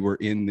Como, we were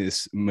in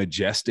this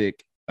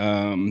majestic,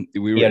 in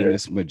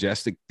this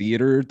majestic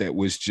theater that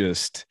was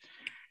just,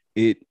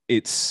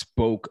 it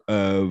spoke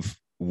of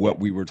what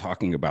we were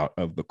talking about,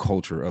 of the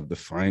culture, of the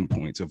fine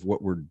points of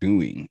what we're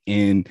doing.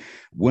 And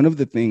one of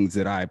the things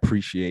that I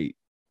appreciate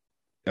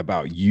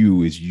about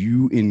you is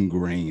you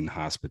ingrain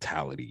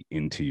hospitality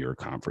into your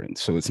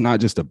conference. So it's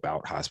not just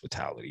about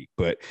hospitality,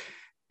 but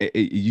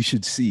you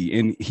should see,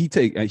 and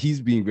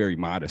he's being very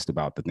modest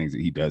about the things that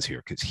he does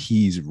here, because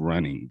he's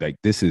running, like,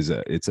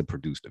 it's a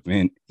produced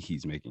event.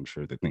 He's making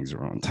sure that things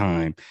are on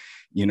time.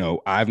 You know,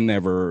 I've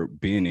never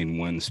been in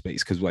one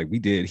space, because like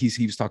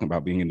he was talking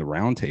about being in the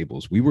round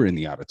tables. We were in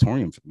the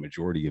auditorium for the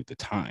majority of the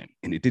time,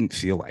 and it didn't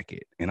feel like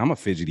it. And I'm a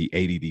fidgety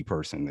ADD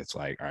person that's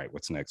like, all right,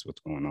 what's next?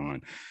 What's going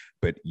on?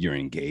 But you're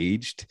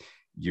engaged.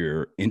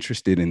 You're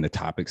interested in the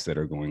topics that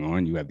are going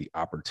on. You have the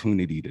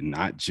opportunity to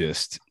not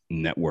just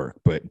network,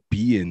 but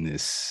be in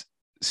this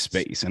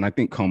space. And I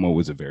think Como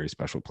was a very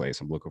special place.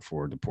 I'm looking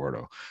forward to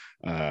Porto.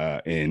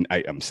 And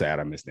I'm sad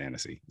I missed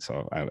Annecy.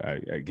 So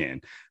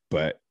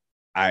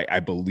I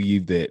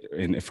believe that,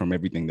 and from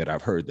everything that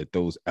I've heard, that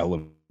those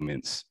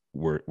elements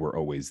were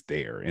always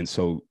there. And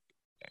so,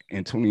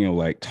 Antonio,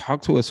 like,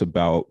 talk to us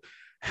about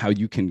how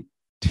you can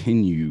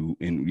continue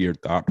in your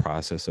thought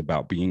process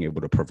about being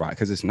able to provide,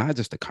 because it's not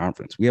just a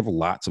conference. We have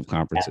lots of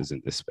conferences in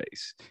this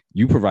space.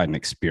 You provide an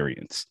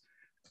experience.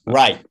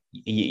 Right.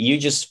 You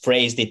just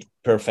phrased it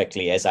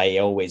perfectly, as I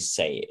always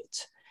say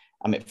it.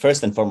 I mean,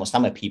 first and foremost,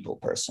 I'm a people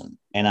person,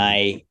 and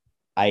I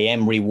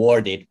am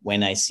rewarded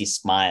when I see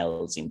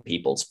smiles in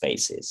people's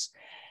faces.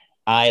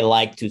 I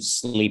like to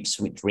sleep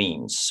sweet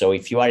dreams. So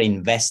if you are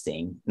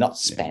investing, not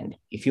spend,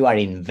 if you are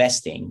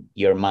investing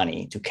your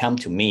money to come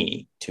to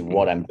me, to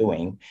what I'm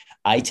doing,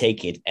 I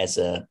take it as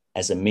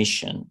a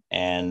mission.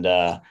 And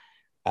I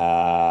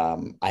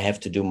have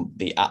to do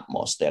the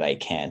utmost that I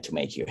can to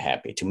make you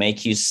happy, to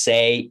make you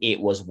say it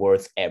was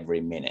worth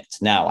every minute.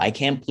 Now, I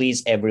can't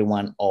please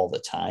everyone all the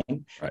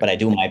time, but I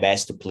do my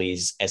best to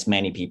please as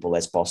many people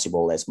as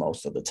possible, as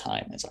most of the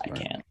time as I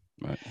can.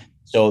 Right.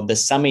 So the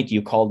summit,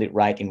 you called it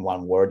right in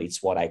one word.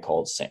 It's what I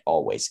call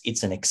always.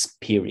 It's an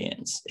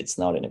experience. It's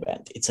not an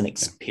event. It's an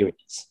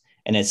experience.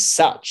 And as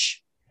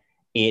such,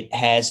 it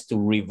has to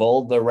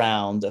revolve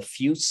around a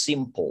few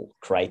simple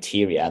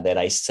criteria that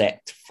I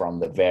set from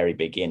the very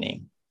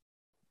beginning,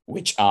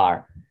 which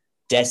are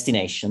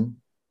destination.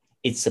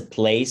 It's a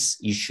place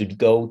you should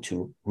go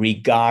to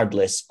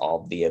regardless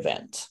of the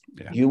event.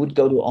 Yeah. You would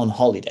go to on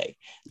holiday,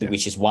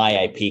 which is why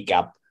I pick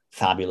up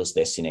fabulous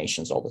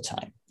destinations all the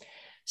time.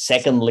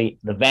 Secondly,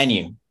 the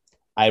venue.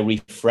 I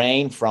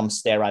refrain from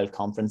sterile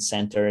conference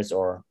centers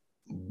or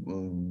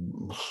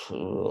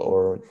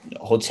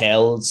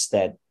hotels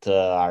that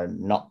are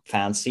not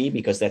fancy,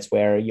 because that's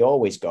where you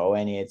always go,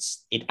 and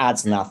it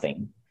adds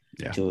nothing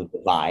to the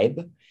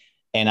vibe.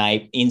 And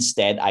I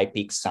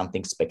pick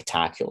something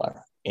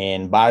spectacular.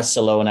 In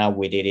Barcelona,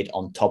 we did it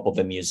on top of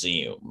a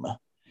museum,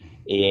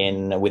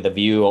 with a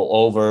view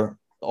all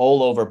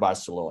over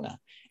Barcelona.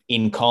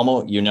 In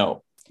Como,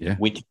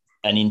 with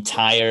an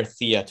entire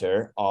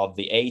theater of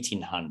the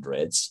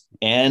 1800s.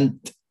 And,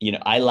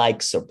 I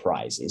like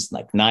surprises,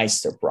 like nice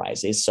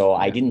surprises. So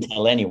I didn't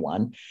tell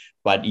anyone,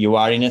 but you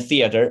are in a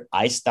theater.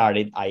 I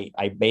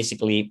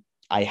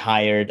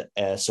hired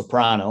a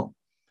soprano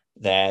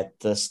that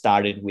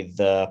started with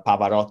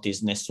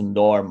Pavarotti's Nessun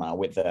Dorma,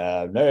 with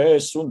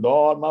Nessun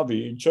Dorma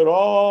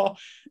vincerà.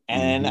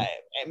 And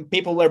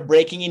people were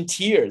breaking in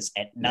tears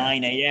at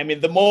 9 a.m. in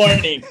the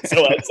morning.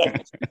 So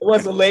there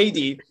was a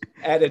lady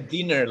at a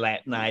dinner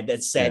that night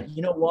that said,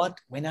 you know what,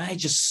 when I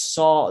just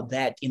saw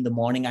that in the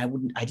morning, I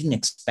didn't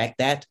expect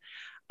that.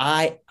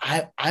 I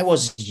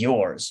was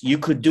yours. You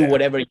could do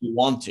whatever you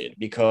wanted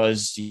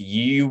because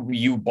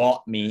you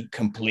bought me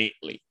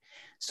completely.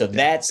 So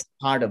that's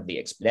part of the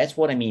experience. That's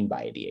what I mean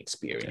by the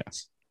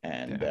experience.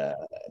 And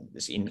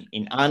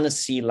in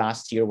Annecy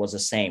last year was the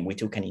same. We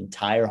took an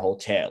entire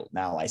hotel.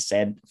 Now, I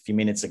said a few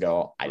minutes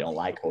ago, I don't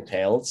like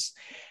hotels,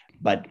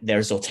 but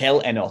there's hotel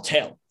and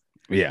hotel.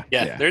 Yeah.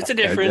 There's a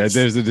difference.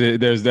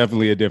 There's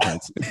definitely a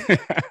difference.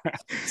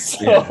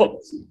 So,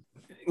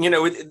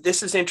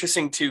 this is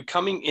interesting too.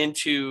 Coming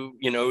into,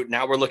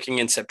 now we're looking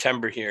in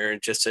September here,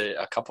 just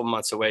a couple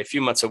months away, a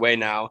few months away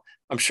now.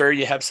 I'm sure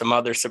you have some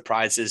other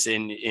surprises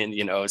in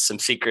some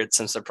secrets,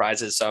 some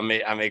surprises. So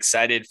I'm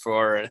excited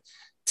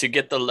to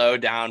get the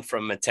lowdown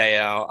from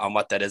Matteo on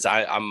what that is.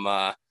 I'm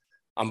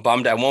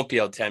bummed I won't be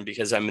able to attend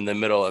because I'm in the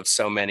middle of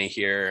so many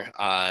here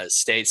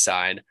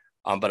stateside.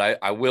 But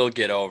I will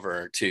get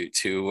over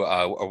to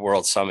a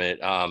World Summit.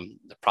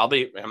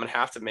 Probably I'm gonna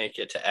have to make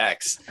it to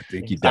X. I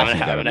think you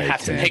definitely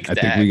have to make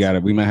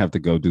 10. We might have to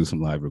go do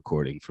some live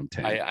recording from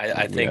 10.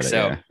 I think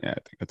so. Yeah, I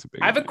think that's a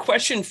big. I have a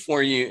question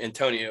for you,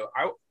 Antonio.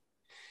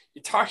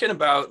 you're talking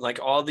about like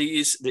all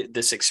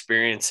this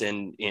experience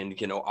and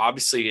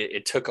obviously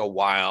it took a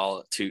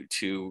while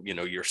to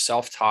you're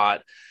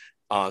self-taught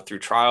through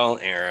trial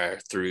and error,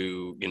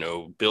 through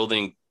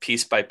building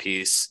piece by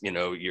piece.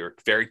 You're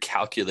very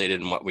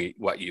calculated in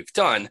what you've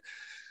done.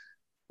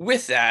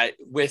 With that,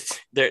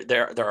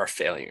 there are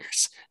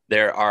failures.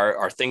 There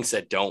are things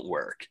that don't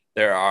work.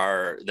 There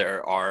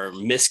are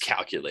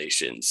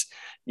miscalculations.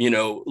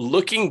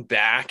 Looking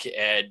back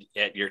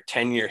at your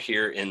tenure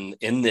here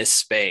in this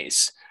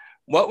space,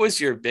 what was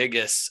your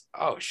biggest,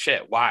 oh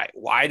shit, why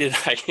did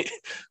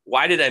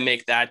I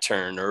make that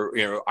turn?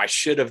 Or, I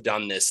should have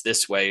done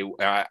this way.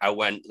 I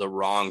went the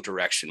wrong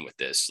direction with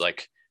this.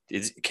 Like,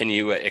 can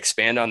you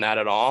expand on that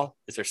at all?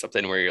 Is there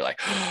something where you're like,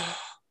 oh,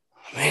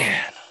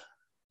 man?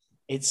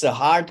 It's a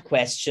hard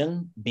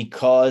question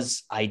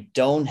because I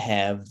don't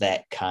have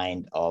that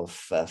kind of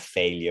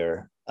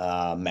failure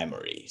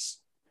memories.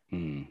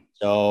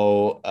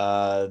 So,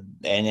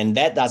 and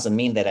that doesn't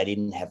mean that I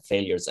didn't have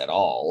failures at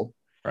all.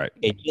 Right.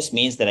 It just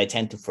means that I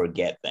tend to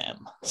forget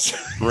them.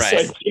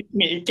 Right. So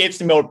it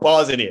keeps me more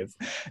positive.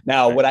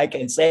 Now, what I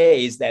can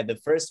say is that the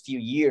first few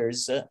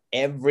years,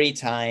 every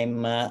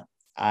time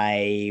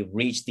I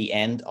reached the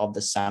end of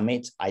the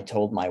summit, I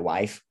told my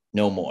wife,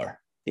 no more.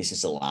 This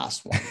is the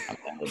last one. I'm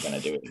never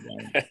going to do it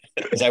again.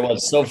 Because I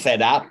was so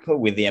fed up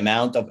with the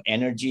amount of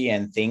energy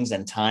and things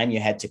and time you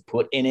had to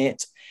put in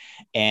it.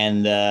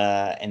 And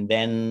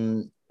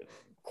then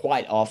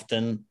quite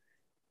often,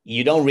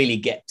 you don't really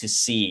get to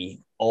see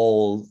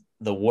all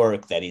the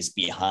work that is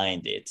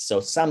behind it. So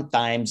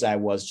sometimes I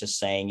was just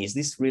saying, is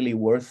this really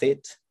worth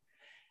it?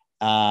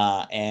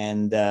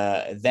 And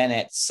then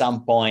at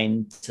some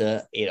point,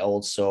 it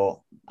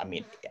also,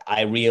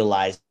 I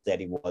realized that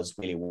it was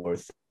really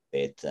worth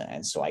it.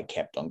 And so I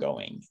kept on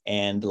going.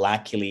 And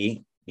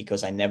luckily,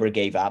 because I never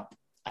gave up,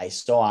 I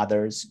saw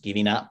others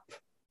giving up,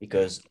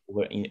 because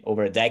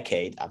over a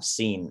decade, I've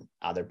seen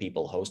other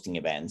people hosting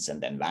events and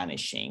then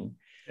vanishing.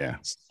 Yeah.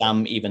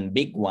 Some even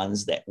big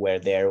ones that were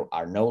there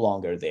are no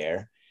longer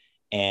there.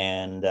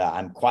 And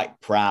I'm quite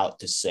proud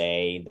to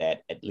say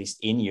that at least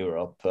in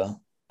Europe,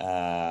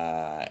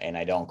 and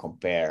I don't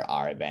compare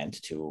our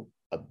event to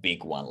a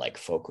big one like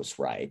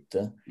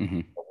Focusrite,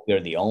 we're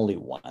the only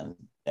one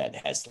that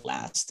has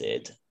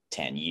lasted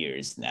 10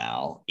 years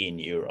now in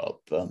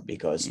Europe,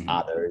 because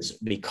others,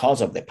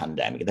 because of the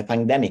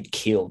pandemic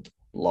killed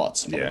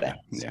lots of events.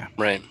 Yeah.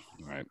 Right.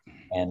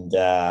 And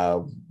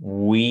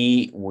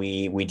we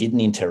didn't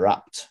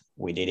interrupt.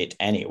 We did it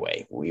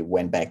anyway. We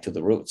went back to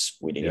the roots.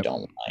 We did it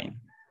online,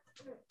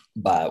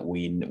 but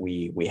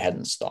we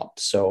hadn't stopped.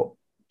 So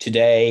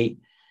today,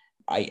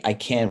 I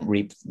can't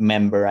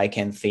remember. I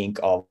can think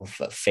of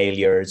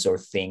failures or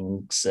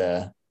things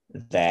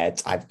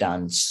that I've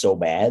done so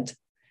bad,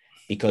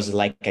 because,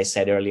 like I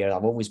said earlier,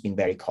 I've always been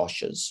very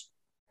cautious.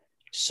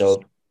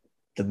 So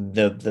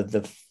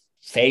the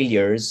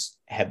failures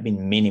have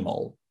been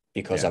minimal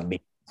because I've been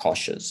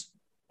cautious.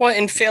 Well,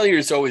 and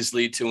failures always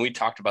lead to, and we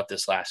talked about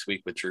this last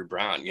week with Drew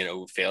Brown,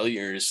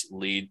 failures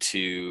lead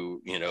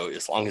to,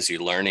 as long as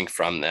you're learning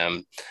from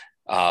them,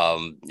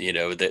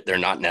 that they're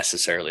not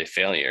necessarily a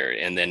failure.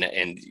 And then,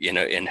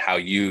 and how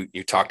you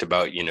talked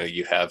about,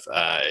 you have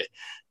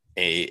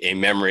a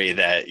memory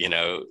that,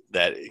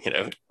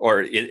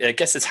 or I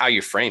guess it's how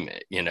you frame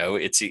it.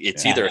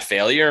 It's either a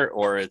failure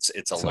or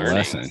it's a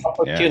learning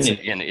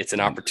opportunity. And it's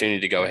an opportunity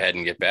to go ahead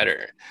and get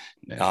better.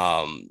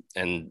 Yeah.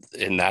 And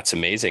that's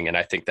amazing. And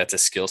I think that's a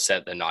skill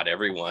set that not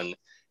everyone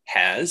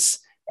has.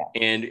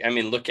 And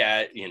look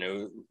at,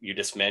 you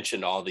just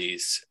mentioned all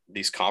these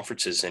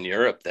conferences in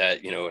Europe that,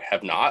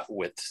 have not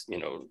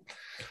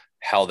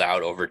held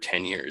out over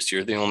 10 years.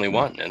 You're the only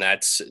one. And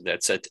that's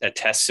a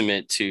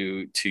testament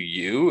to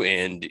you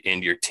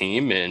and your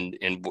team and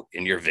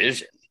your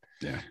vision.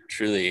 Yeah,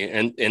 truly.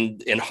 And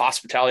in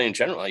hospitality in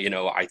general,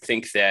 I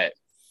think that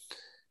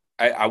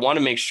I want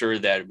to make sure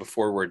that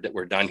before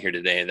we're done here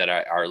today, that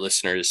our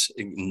listeners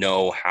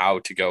know how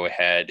to go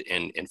ahead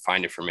and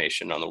find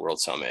information on the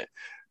World Summit,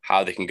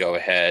 how they can go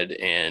ahead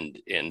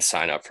and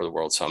sign up for the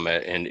World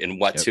Summit, and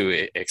what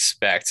to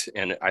expect.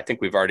 And I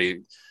think we've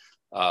already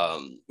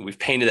we've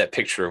painted that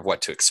picture of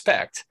what to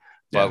expect,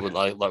 but we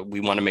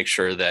want to make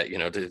sure that,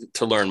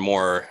 to learn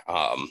more,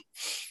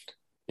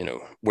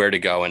 where to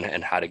go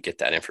and how to get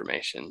that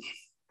information.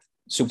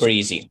 Super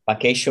easy.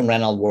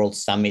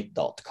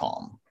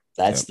 vacationrentalworldsummit.com.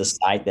 That's the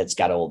site that's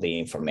got all the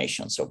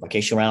information. So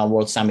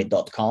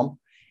vacationrentalworldsummit.com,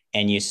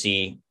 and you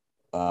see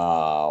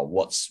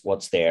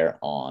what's there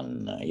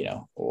on,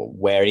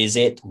 where is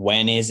it,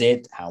 when is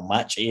it, how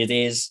much it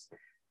is.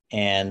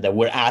 And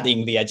we're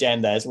adding the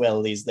agenda as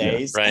well these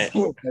days. Yeah,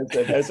 right.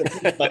 There's a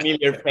few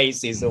familiar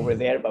faces over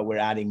there, but we're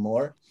adding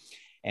more.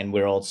 And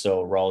we're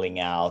also rolling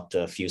out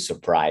a few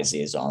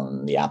surprises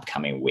on the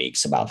upcoming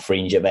weeks about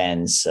fringe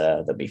events,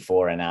 the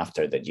before and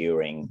after, the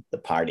during, the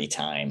party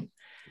time.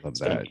 Love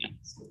that.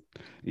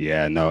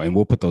 Yeah, no, and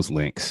we'll put those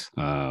links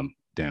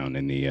down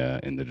in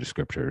the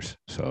descriptors,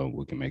 so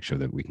we can make sure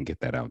that we can get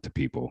that out to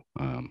people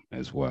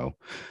as well.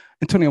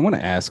 And Tony, I want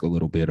to ask a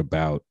little bit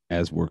about,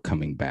 as we're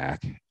coming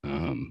back,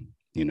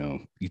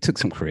 you took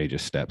some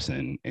courageous steps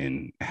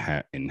in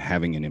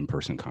having an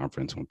in-person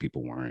conference when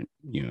people weren't.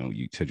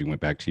 You said you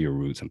went back to your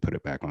roots and put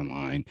it back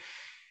online.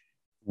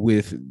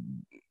 With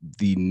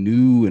the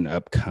new and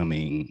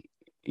upcoming,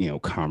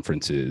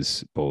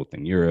 conferences, both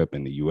in Europe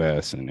and the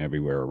US and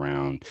everywhere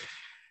around,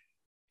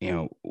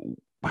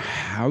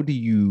 how do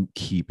you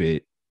keep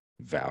it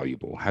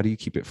valuable? How do you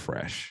keep it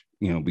fresh?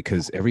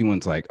 Because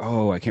everyone's like,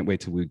 oh, I can't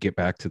wait till we get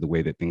back to the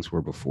way that things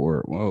were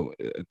before. Well,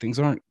 things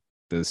aren't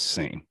the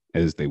same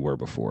as they were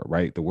before,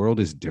 right? The world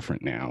is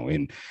different now.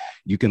 And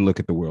you can look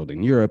at the world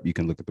in Europe, you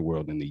can look at the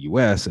world in the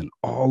US, and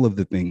all of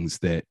the things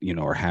that,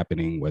 are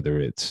happening, whether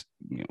it's,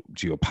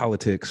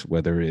 geopolitics,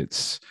 whether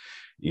it's,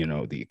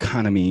 the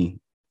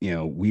economy,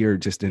 we are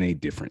just in a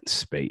different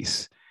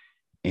space.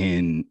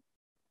 And,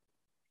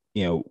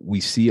 we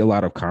see a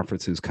lot of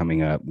conferences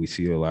coming up. We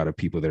see a lot of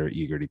people that are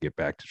eager to get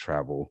back to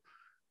travel.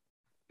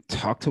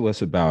 Talk to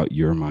us about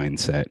your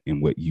mindset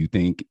and what you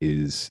think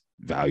is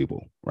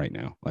valuable right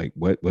now. Like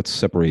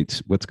what's going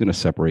to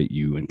separate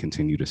you and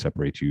continue to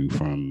separate you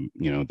from,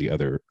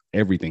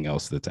 everything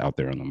else that's out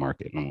there on the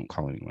market. And I won't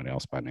call anyone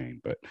else by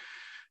name, but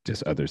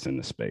just others in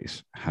the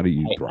space. How do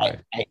you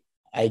thrive?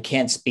 I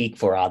can't speak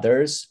for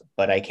others,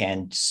 but I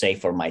can say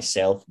for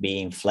myself,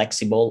 being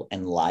flexible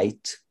and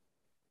light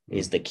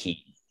is the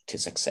key to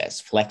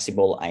success.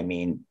 Flexible, I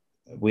mean,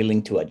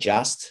 willing to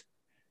adjust,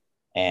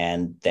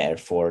 and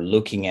therefore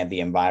looking at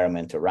the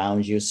environment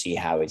around you, see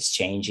how it's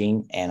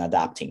changing and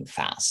adapting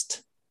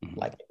fast,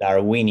 like the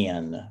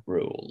Darwinian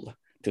rule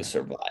to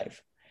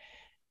survive.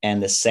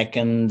 And the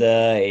second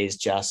is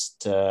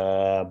just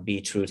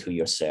be true to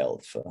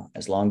yourself.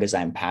 As long as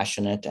I'm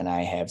passionate and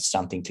I have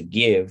something to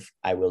give,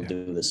 I will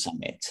do the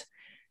summit.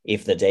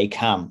 If the day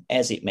come,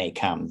 as it may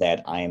come,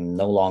 that I'm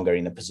no longer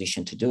in a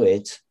position to do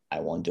it, I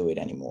won't do it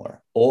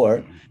anymore.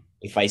 Or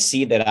if I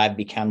see that I've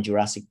become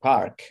Jurassic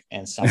Park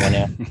and someone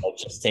else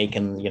has just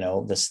taken,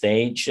 the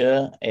stage,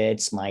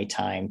 it's my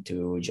time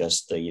to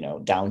just,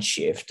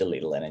 downshift a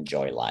little and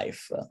enjoy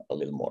life a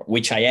little more,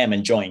 which I am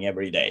enjoying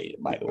every day,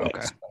 by the way.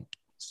 Okay.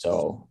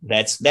 So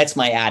that's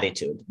my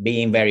attitude,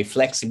 being very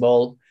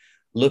flexible,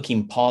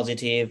 looking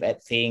positive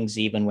at things,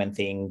 even when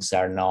things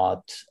are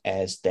not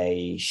as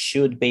they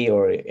should be,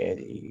 or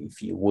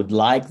if you would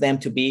like them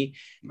to be.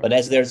 But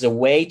as there's a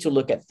way to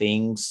look at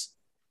things,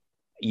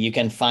 you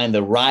can find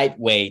the right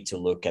way to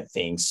look at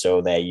things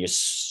so that you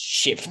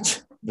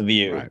shift the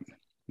view.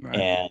 Right.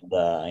 And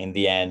in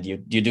the end, you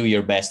do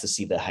your best to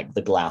see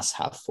the glass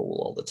half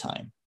full all the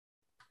time.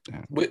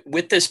 Yeah.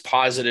 With this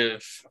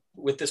positive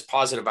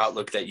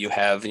outlook that you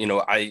have,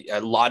 a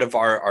lot of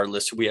our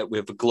listeners, we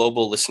have a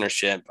global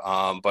listenership,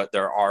 but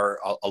there are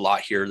a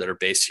lot here that are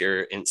based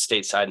here in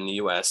stateside in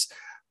the US.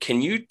 Can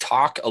you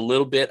talk a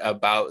little bit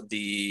about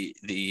the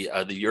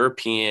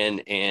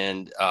European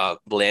and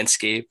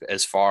landscape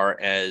as far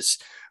as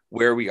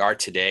where we are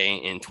today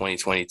in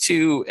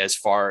 2022? As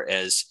far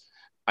as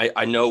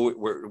I know,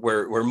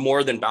 we're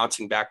more than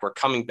bouncing back. We're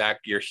coming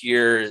back. You're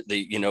here.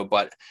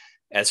 But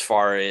as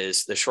far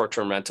as the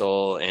short-term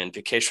rental and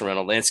vacation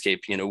rental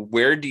landscape,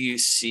 where do you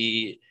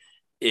see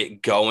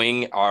it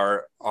going?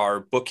 Are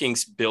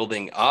bookings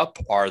building up?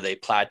 Are they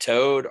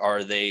plateaued?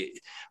 Are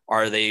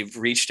they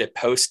reached a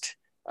post?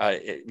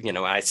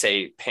 I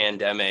say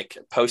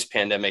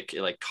post-pandemic,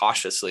 like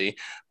cautiously.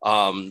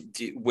 How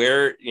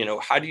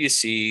do you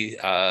see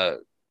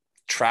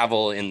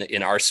travel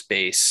in our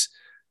space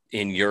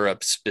in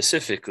Europe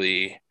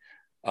specifically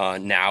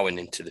now and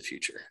into the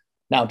future?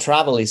 Now,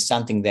 travel is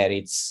something that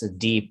it's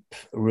deep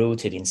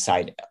rooted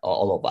inside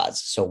all of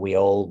us. So we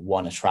all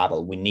want to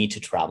travel. We need to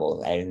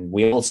travel. And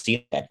we all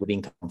see that we've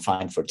been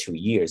confined for 2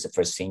 years. The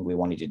first thing we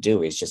wanted to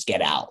do is just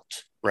get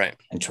out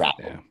and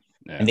travel. Yeah.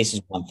 Yeah. And this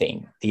is one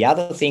thing. The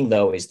other thing,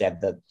 though, is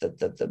that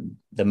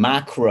the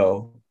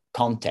macro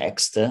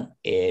context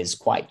is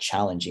quite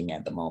challenging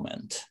at the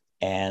moment.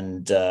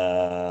 And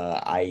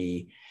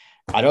I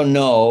don't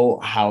know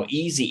how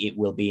easy it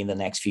will be in the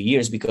next few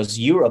years, because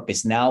Europe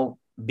is now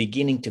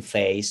beginning to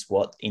face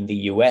what in the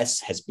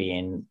US has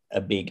been a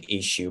big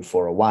issue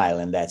for a while,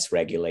 and that's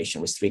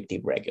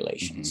restrictive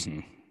regulations.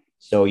 Mm-hmm.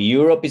 So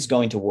Europe is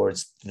going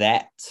towards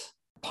that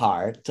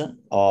part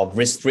of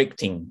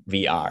restricting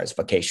VRs,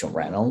 vacation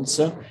rentals,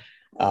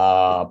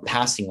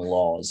 passing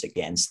laws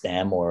against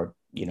them or,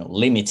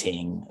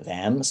 limiting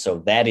them. So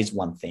that is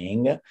one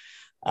thing.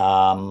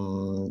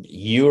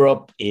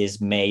 Europe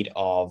is made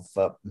of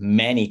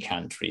many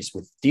countries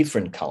with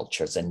different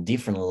cultures and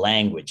different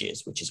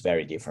languages, which is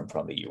very different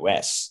from the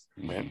US.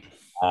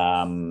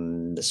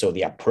 Mm-hmm. So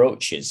the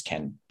approaches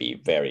can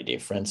be very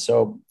different.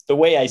 So the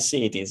way I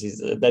see it is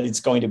that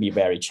it's going to be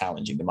very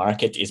challenging. The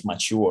market is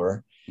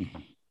mature, mm-hmm.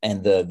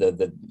 and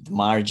the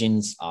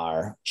margins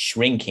are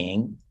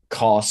shrinking,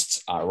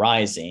 costs are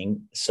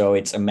rising. So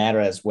it's a matter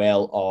as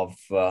well of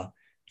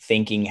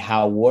thinking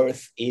how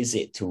worth is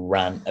it to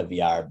run a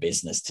VR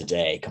business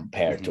today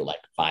compared mm-hmm. to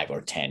like 5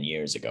 or 10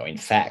 years ago. In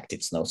fact,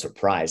 it's no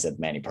surprise that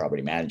many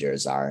property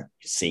managers are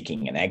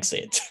seeking an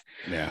exit.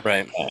 Yeah,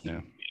 right.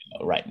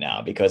 Right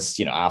now, because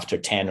after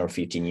 10 or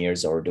 15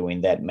 years of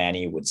doing that,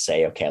 many would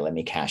say, okay, let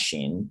me cash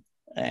in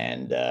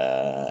and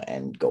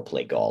go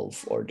play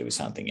golf or do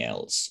something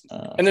else.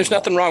 And there's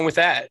nothing wrong with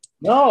that.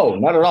 No,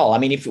 not at all. I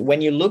mean,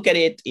 when you look at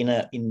it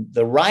in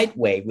the right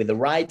way, with the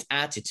right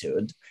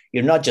attitude,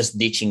 you're not just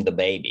ditching the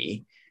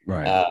baby,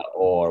 right,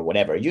 or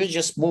whatever. You're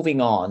just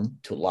moving on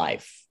to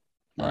life.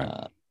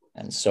 Right.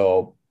 And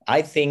so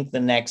I think the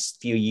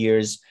next few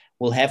years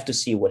we'll have to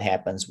see what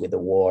happens with the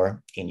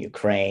war in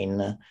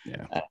Ukraine,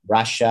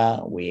 Russia.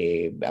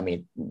 With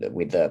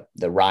the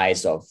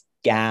rise of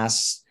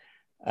gas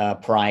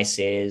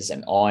prices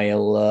and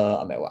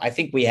oil. I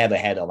think we have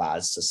ahead of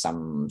us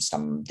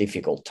some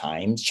difficult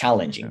times,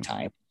 challenging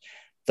times.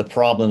 The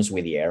problems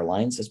with the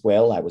airlines as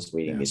well. I was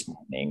reading this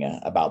morning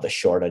about the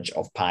shortage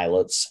of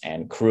pilots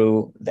and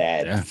crew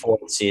that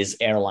forces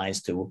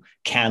airlines to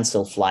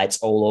cancel flights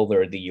all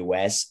over the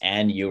US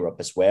and Europe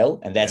as well.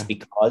 And that's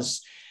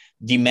because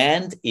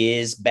demand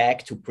is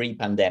back to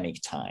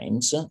pre-pandemic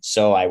times.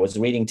 So I was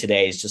reading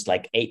today, it's just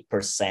like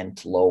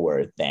 8%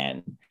 lower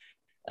than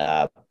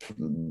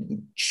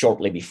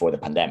shortly before the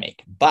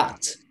pandemic.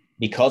 But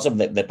because of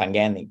the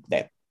pandemic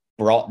that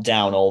brought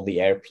down all the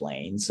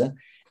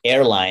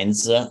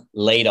airlines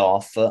laid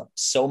off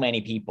so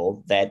many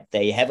people that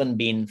they haven't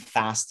been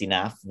fast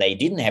enough. They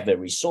didn't have the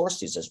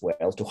resources as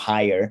well to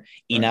hire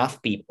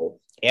enough people.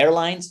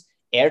 Airlines,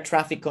 air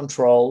traffic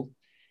control.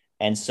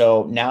 And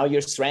so now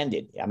you're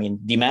stranded. I mean,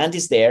 demand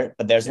is there,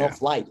 but there's no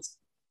flights.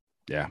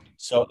 Yeah.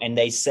 So, and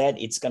they said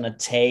it's going to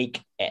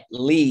take at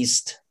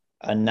least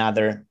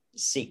another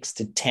 6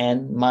 to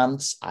 10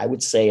 months, I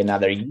would say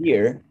another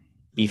year,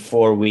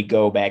 before we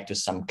go back to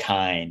some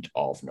kind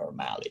of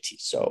normality.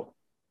 So,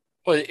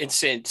 well,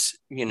 it's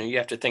you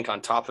have to think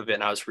on top of it.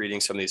 And I was reading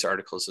some of these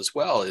articles as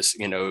well. Is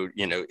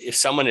if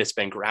someone has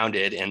been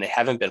grounded and they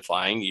haven't been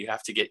flying, you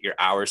have to get your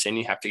hours in.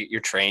 You have to get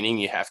your training.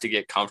 You have to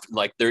get comfortable.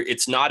 Like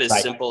it's not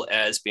as simple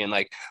as being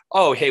like,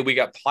 oh, hey, we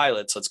got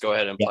pilots. Let's go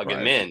ahead and plug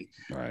them in.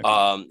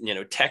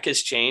 Right. Tech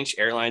has changed.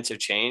 Airlines have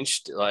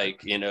changed.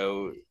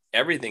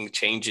 Everything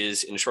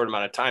changes in a short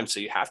amount of time. So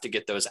you have to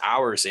get those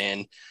hours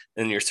in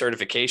and your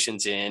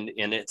certifications in.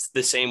 And it's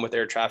the same with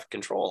air traffic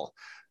control.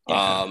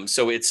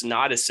 So it's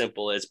not as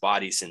simple as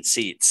bodies and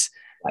seats.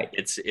 Right.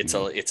 It's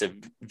a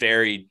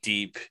very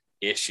deep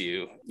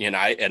issue.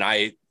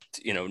 I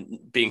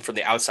being from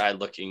the outside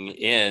looking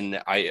in,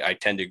 I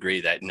tend to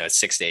agree that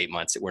 6 to 8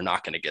 months that we're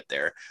not going to get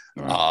there.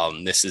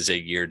 Right. This is a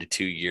 1 to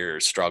 2 year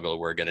struggle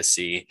we're going to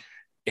see,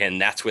 and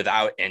that's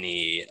without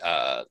any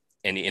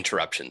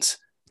interruptions.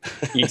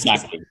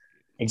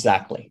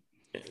 Exactly.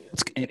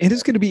 It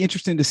is going to be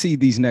interesting to see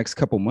these next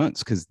couple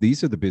months, because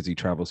these are the busy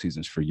travel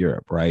seasons for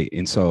Europe, right?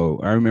 And so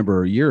I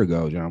remember a year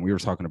ago, John, we were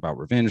talking about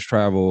revenge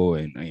travel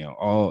and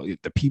all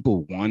the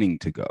people wanting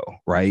to go,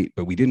 right?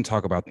 But we didn't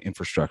talk about the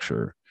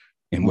infrastructure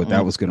and what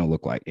that was going to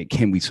look like. And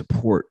can we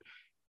support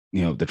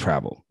the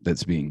travel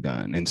that's being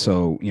done? And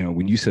so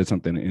when you said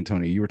something,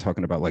 Antonio, you were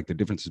talking about like the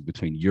differences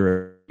between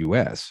Europe and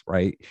US,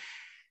 right?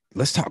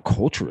 Let's talk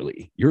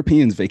culturally.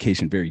 Europeans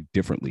vacation very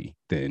differently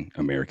than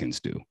Americans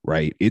do,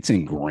 right? It's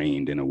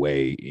ingrained in a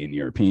way in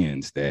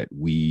Europeans that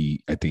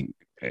I think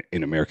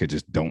in America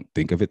just don't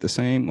think of it the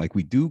same. Like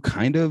we do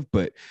kind of,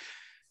 but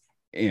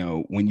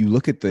when you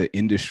look at the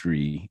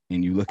industry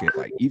and you look at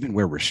like even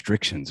where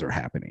restrictions are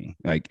happening,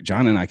 like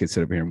John and I could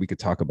sit up here and we could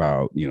talk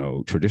about,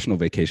 traditional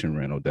vacation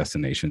rental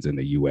destinations in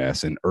the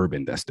US and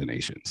urban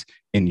destinations.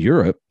 In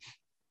Europe,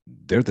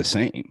 they're the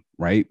same,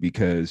 right?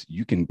 Because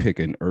you can pick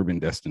an urban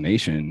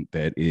destination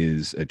that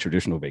is a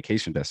traditional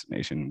vacation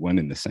destination, one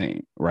and the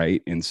same,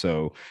 right? And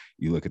so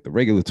you look at the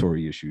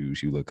regulatory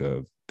issues, you look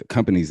at the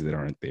companies that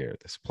aren't there,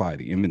 the supply,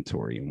 the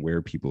inventory, and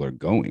where people are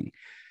going.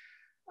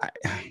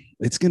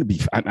 It's going to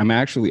be,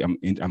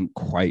 I'm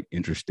quite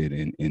interested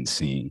in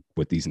seeing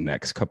what these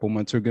next couple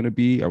months are going to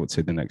be. I would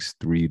say the next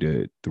 3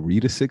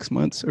 to 6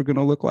 months are going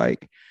to look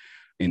like,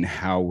 and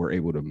how we're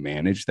able to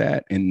manage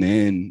that. And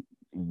then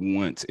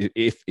once,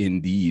 if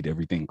indeed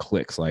everything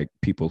clicks like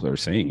people are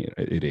saying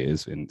it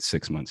is in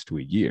 6 months to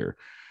a year,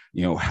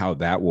 how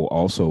that will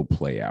also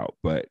play out.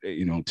 But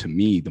to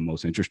me, the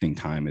most interesting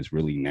time is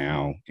really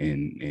now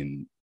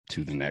in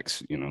to the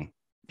next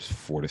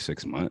 4 to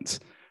 6 months,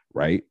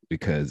 right?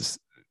 Because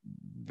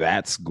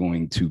that's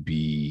going to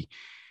be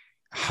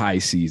high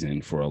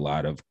season for a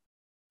lot of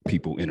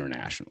people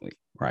internationally,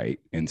 right?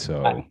 And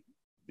so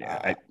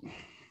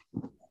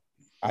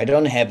I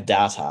don't have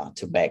data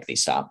to back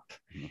this up,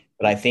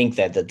 but I think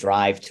that the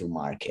drive to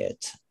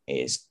market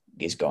is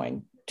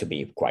going to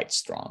be quite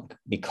strong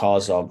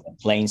because of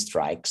plane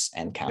strikes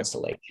and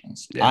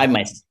cancellations. Yeah. I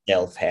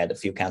myself had a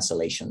few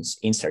cancellations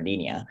in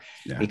Sardinia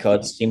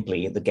because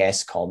simply the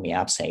guests called me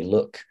up saying,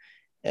 look,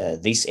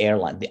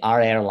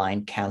 our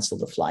airline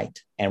canceled the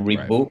flight and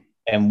rebook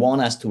and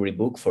want us to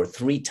rebook for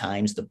 3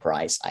 times the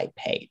price I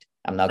paid.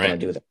 I'm not going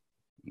to do that.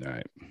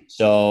 Right.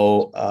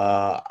 So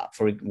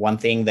for one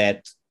thing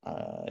that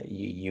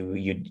you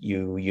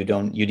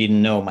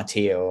didn't know,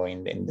 Matteo,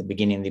 in the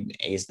beginning,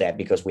 is that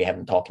because we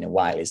haven't talked in a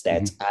while, is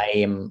that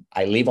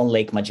I live on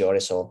Lake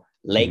Maggiore, so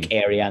lake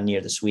area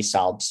near the Swiss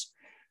Alps,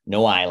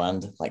 no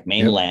island, like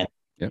mainland.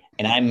 Yep.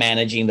 And I'm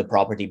managing the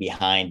property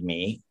behind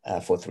me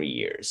for 3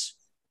 years.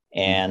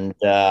 And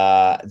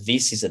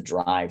this is a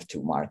drive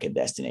to market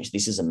destination.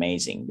 This is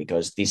amazing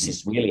because this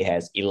is really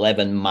has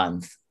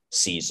 11-month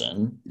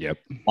season. Yep.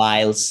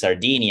 While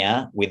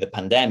Sardinia, with the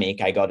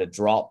pandemic, I got a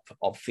drop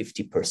of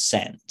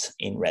 50%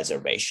 in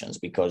reservations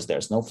because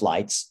there's no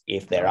flights.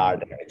 If there are,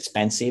 they're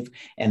expensive.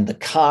 And the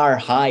car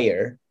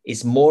hire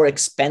is more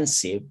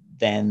expensive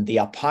than the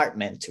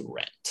apartment to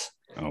rent.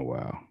 Oh,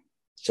 wow.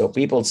 So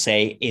people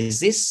say,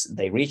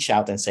 they reach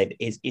out and say,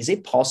 is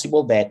it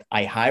possible that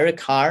I hire a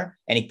car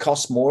and it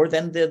costs more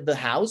than the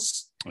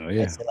house? Oh,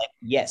 yeah. I say like,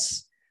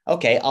 yes.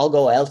 Okay, I'll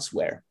go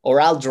elsewhere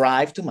or I'll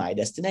drive to my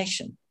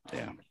destination.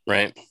 Yeah.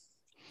 Right.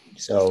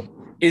 So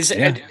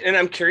and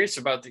I'm curious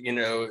about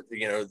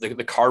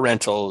the car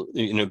rental,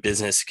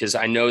 business, because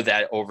I know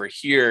that over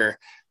here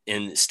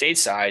in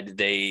stateside,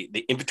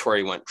 the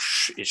inventory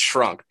it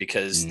shrunk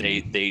because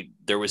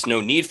there was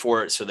no need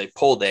for it. So they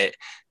pulled it.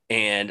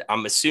 And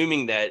I'm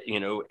assuming that,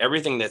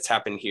 everything that's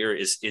happened here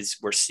is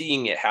we're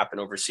seeing it happen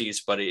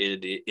overseas, but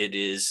it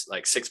is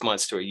like 6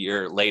 months to a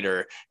year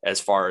later, as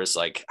far as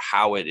like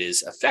how it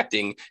is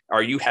affecting.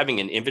 Are you having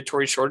an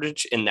inventory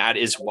shortage? And that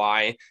is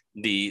why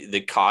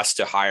the cost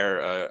to hire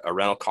a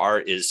rental car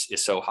is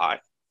so high.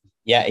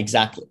 Yeah,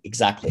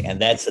 exactly.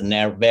 And that's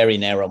a very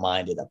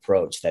narrow-minded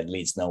approach that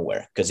leads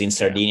nowhere. Because in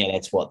Sardinia,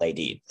 that's what they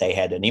did. They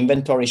had an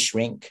inventory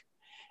shrink.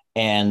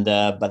 And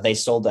but they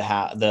sold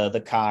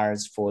the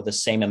cars for the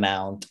same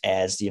amount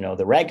as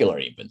the regular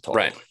inventory.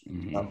 Right.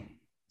 Mm-hmm.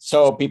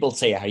 So people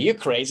say, "Are you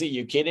crazy?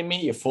 You kidding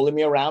me? You're fooling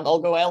me around? I'll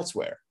go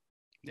elsewhere."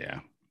 Yeah.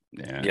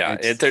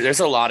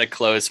 There's a lot of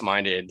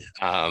closed-minded.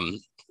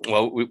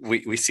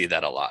 We see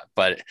that a lot,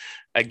 but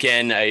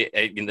again,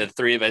 the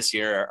three of us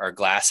here are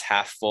glass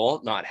half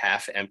full, not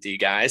half empty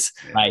guys.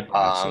 Right.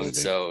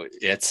 So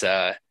it's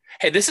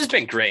hey, this has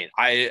been great.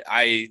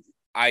 I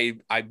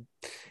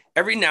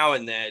every now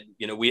and then,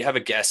 we have a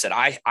guest that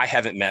I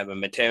haven't met, but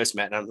Matteo's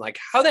met. And I'm like,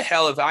 how the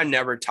hell have I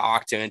never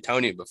talked to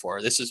Antonio before?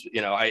 This is,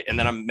 and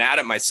then I'm mad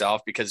at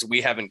myself because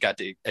we haven't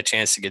got a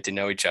chance to get to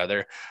know each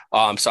other.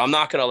 So I'm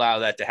not going to allow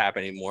that to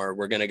happen anymore.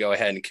 We're going to go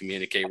ahead and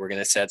communicate. We're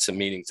going to set some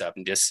meetings up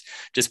and just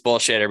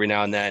bullshit every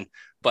now and then.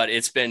 But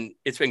it's been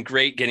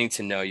great getting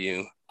to know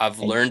you. I've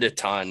learned a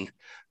ton.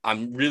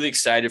 I'm really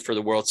excited for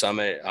the World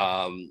Summit.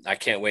 I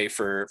can't wait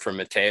for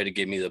Matteo to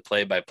give me the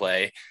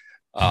play-by-play.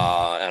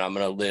 And I'm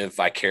going to live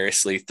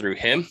vicariously through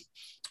him.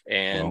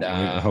 And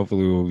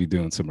hopefully we'll be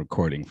doing some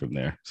recording from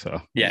there.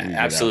 So yeah,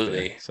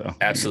 absolutely.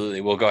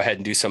 Absolutely. We'll go ahead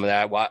and do some of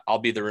that. I'll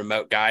be the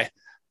remote guy.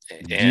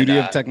 Beauty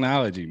of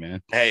technology,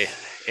 man. Hey,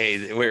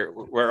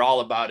 we're all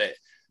about it.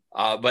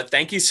 But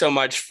thank you so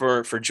much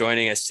for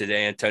joining us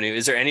today, Antonio.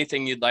 Is there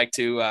anything you'd like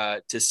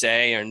to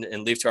say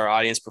and leave to our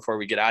audience before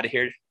we get out of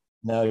here?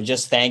 No,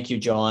 just thank you,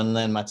 John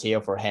and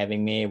Matteo, for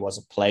having me. It was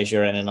a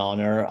pleasure and an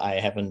honor. I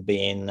haven't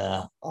been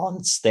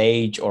on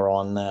stage or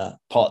on a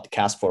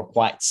podcast for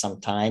quite some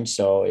time,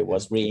 so it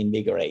was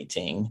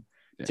reinvigorating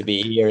to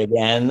be here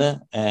again.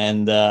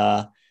 And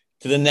to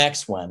the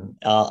next one,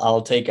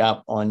 I'll take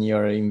up on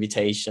your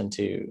invitation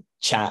to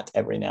chat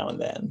every now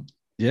and then.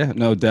 Yeah,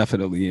 no,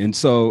 definitely. And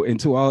so, and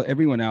to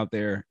everyone out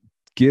there,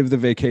 give the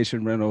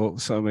Vacation Rental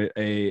Summit,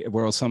 a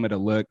World Summit, a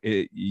look.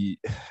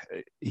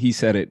 He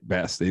said it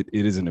best. It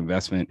is an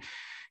investment.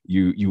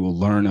 You will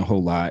learn a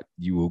whole lot.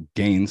 You will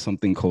gain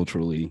something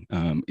culturally.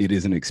 It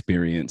is an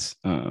experience.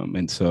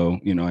 And so,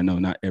 I know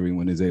not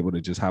everyone is able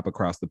to just hop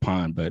across the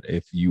pond, but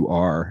if you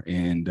are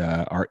and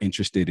are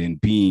interested in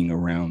being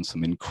around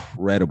some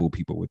incredible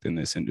people within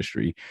this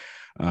industry,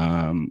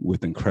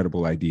 with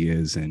incredible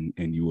ideas, and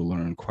you will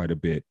learn quite a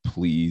bit,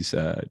 please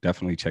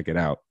definitely check it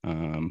out.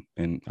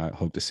 And I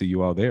hope to see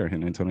you all there.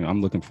 And Antonio,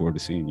 I'm looking forward to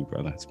seeing you,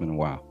 brother. It's been a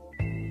while.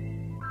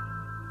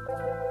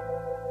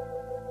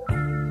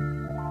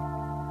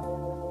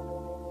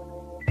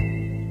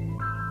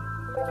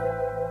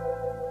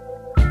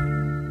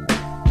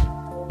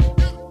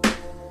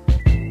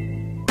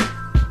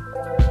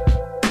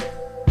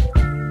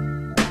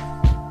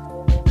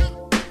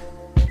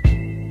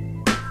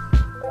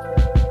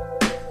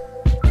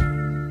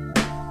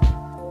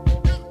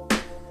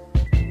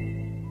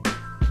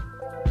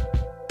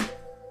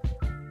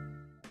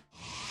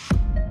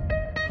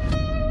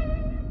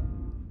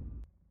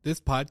 This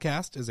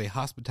podcast is a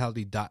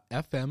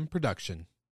Hospitality.fm production.